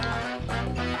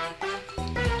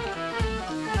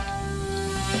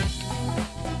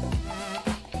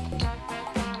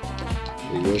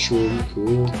 Big mushroom,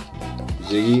 cool.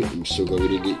 Ziggy, I'm still going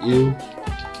to get you.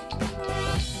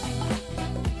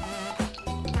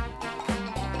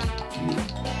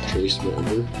 Trace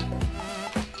member.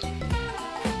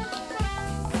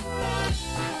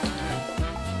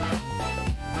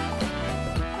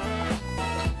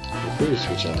 Feel free to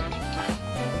switch out.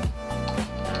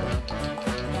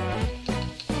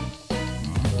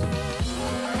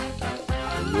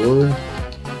 More.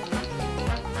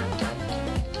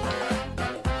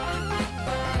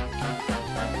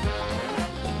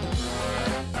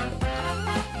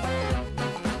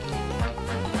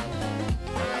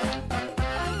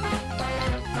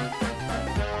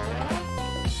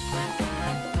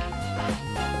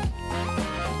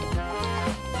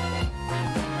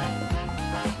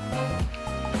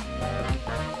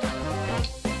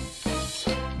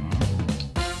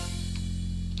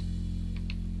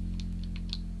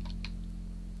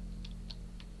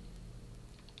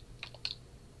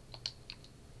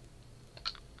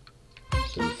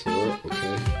 Floor,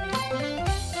 okay.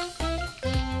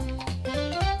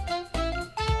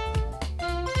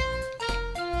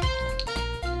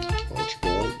 Launch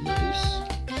ball, nice.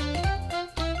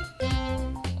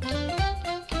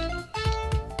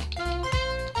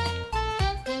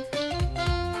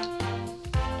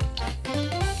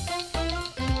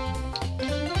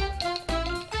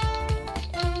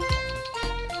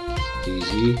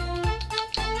 Easy.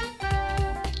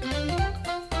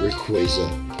 Rayquaza.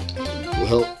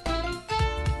 Well,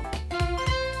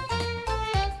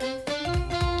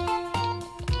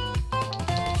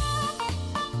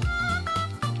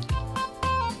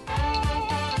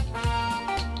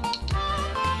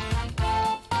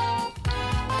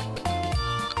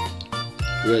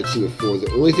 We're at 2 of 4.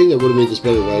 The only thing that would have made this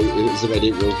better is if I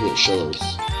didn't roll from the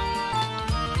shallows.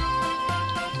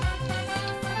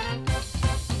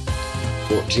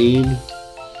 $14.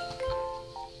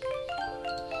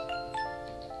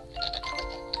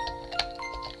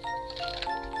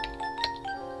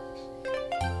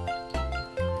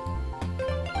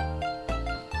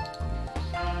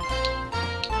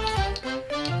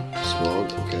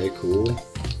 Smog, okay, cool.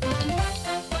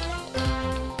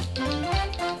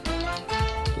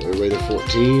 Everybody to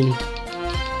 14.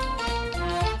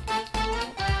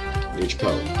 H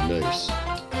power, nice.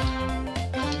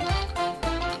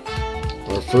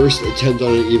 Our first attempt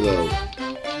on an Evo.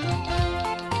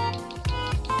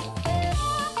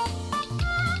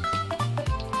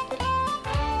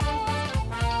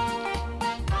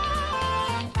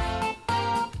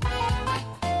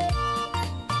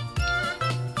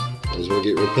 Might as well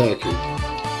get repacking.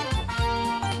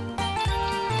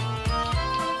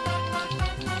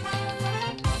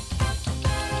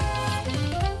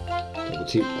 Double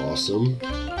team, awesome.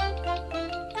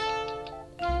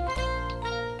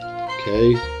 Okay.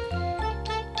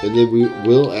 And then we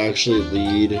will actually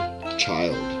lead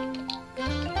child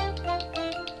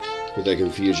with that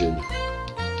confusion.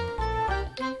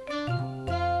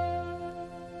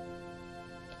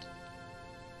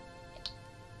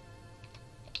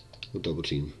 We'll double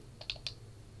team.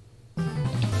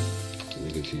 And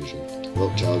the confusion.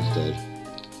 Well, child's dead.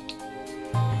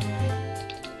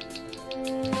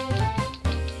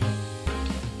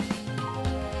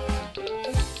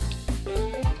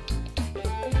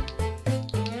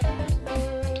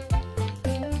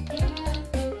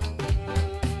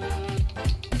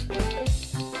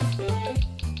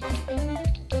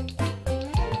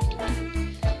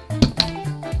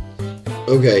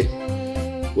 Okay,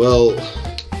 well,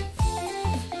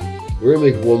 we're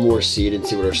gonna make one more seed and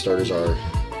see what our starters are.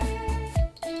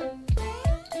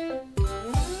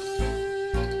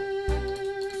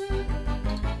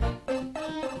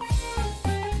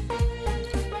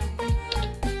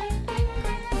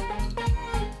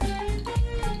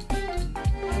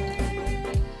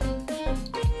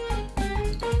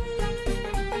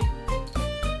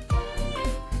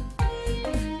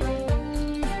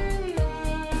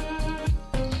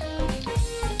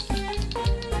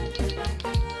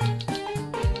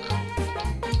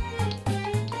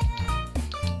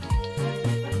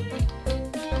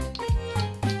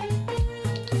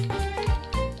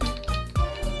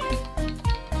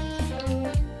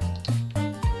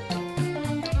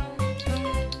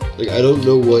 Like, I don't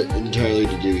know what entirely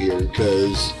to do here,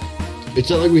 because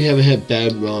it's not like we haven't had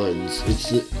bad Mons.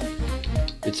 It's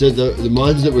that the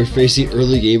Mons that we're facing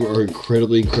early game are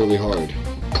incredibly hard.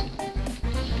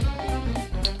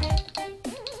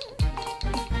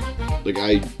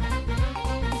 Like,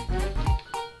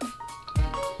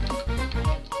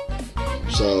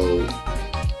 so,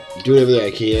 doing everything I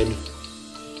can.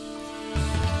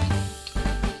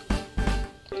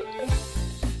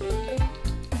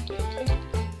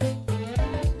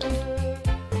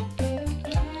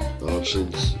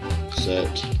 Options,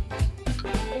 set,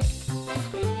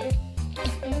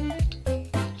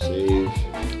 save,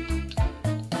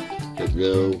 hit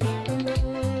no,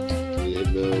 hit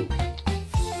no.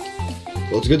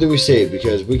 Well, it's a good thing we saved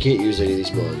because we can't use any of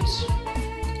these Mons.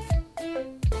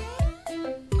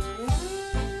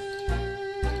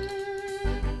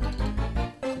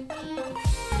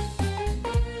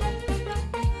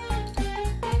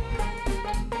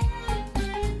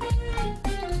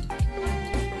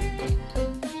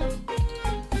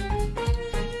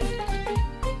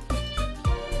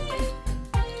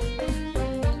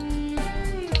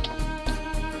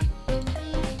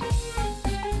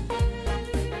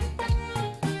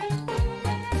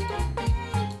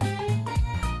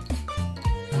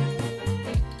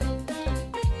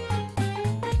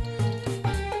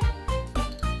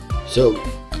 So,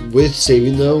 with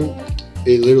saving though,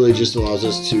 it literally just allows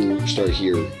us to start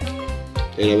here.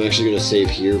 And I'm actually going to save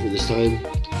here for this time.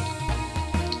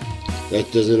 That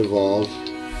doesn't evolve.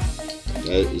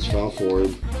 That is file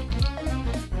form.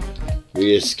 We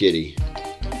get a skitty.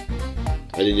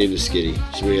 I didn't name the skitty.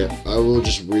 So I will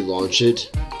just relaunch it.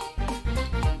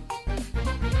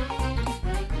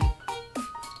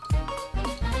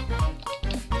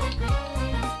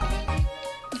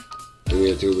 Then we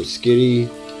have to go with skitty.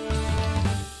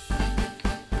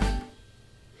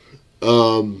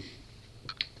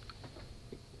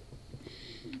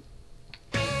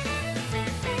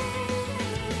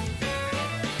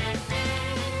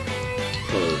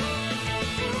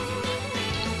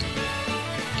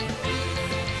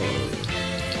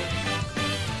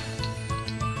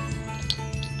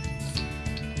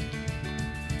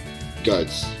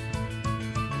 Guts.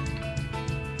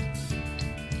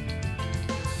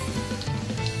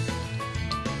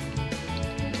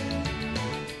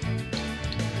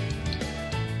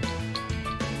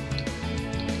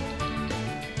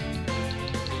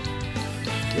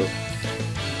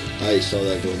 I saw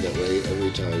that going that way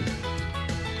every time.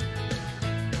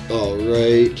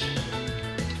 Alright.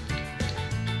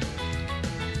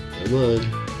 Come on.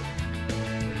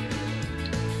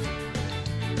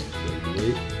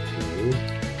 Wait.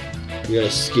 We got a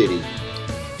skitty.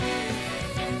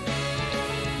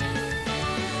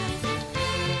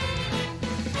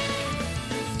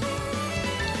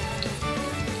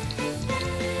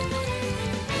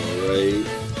 Alright.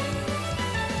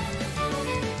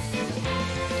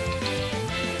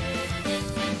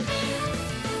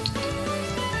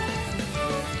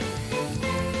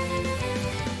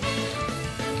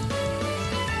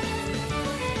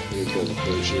 Got a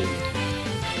potion.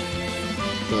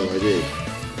 Oh, I did.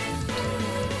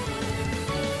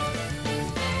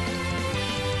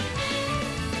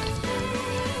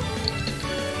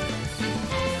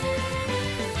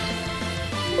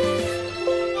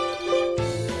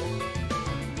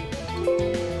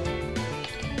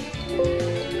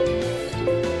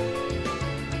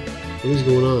 What is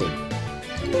going on?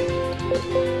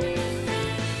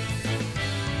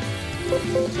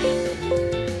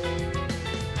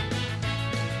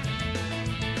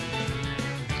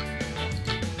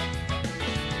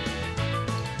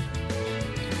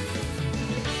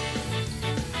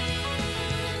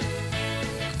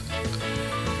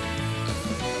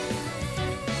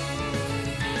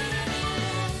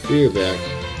 You're back.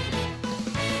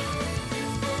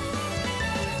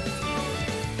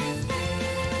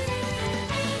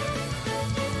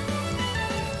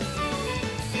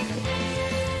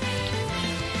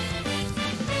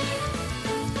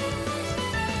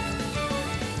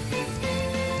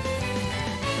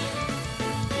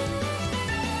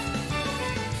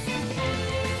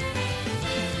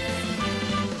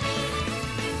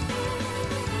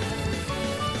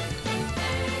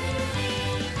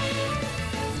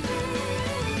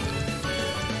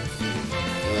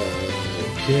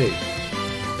 Okay.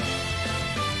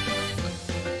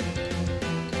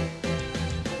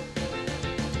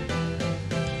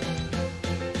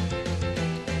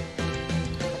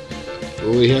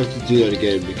 Well, we have to do that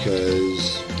again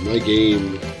because my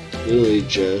game literally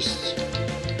just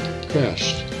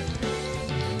crashed.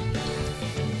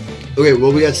 Okay,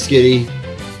 well, we got Skitty,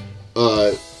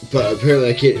 but apparently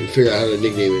I can't figure out how to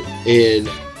nickname it. And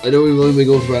I know we've only been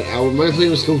going for about an hour. My plan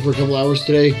was going for a couple hours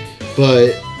today,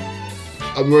 but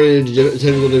I'm running into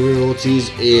technical difficulties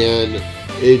and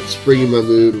it's bringing my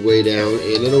mood way down,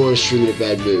 and I don't want to stream in a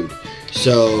bad mood.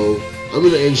 So I'm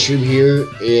going to end stream here,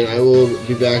 and I will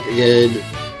be back again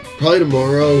probably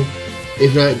tomorrow,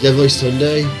 if not definitely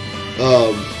Sunday.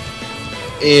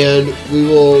 And we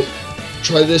will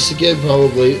try this again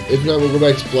probably. If not, we'll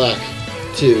go back to Black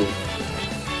too,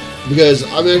 because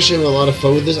I'm actually having a lot of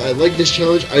fun with this. I like this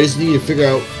challenge. I just need to figure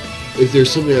out if there's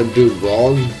something I'm doing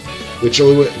wrong, which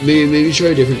maybe try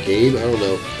a different game. I don't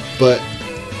know, but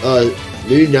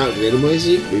maybe not randomize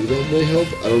it. Maybe that might help.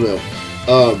 I don't know.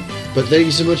 But thank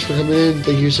you so much for coming in.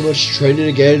 Thank you so much for training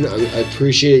again. I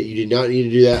appreciate it. You did not need to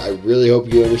do that. I really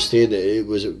hope you understand that it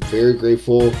was very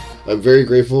grateful. I'm very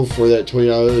grateful for that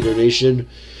 $20 donation.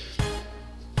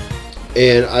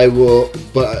 And I will,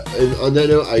 but on that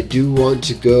note, I do want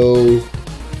to go,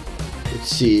 let's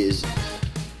see,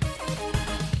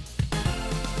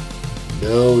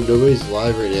 no, nobody's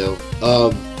live right now,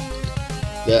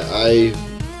 that I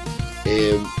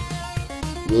am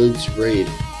willing to raid.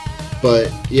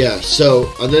 But yeah,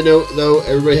 so on that note though,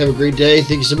 everybody have a great day.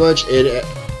 Thank you so much, and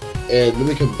let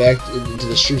me come back into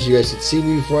the stream so you guys can see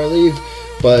me before I leave.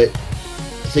 But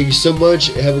thank you so much.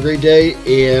 Have a great day,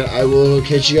 and I will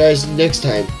catch you guys next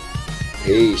time.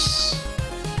 Peace.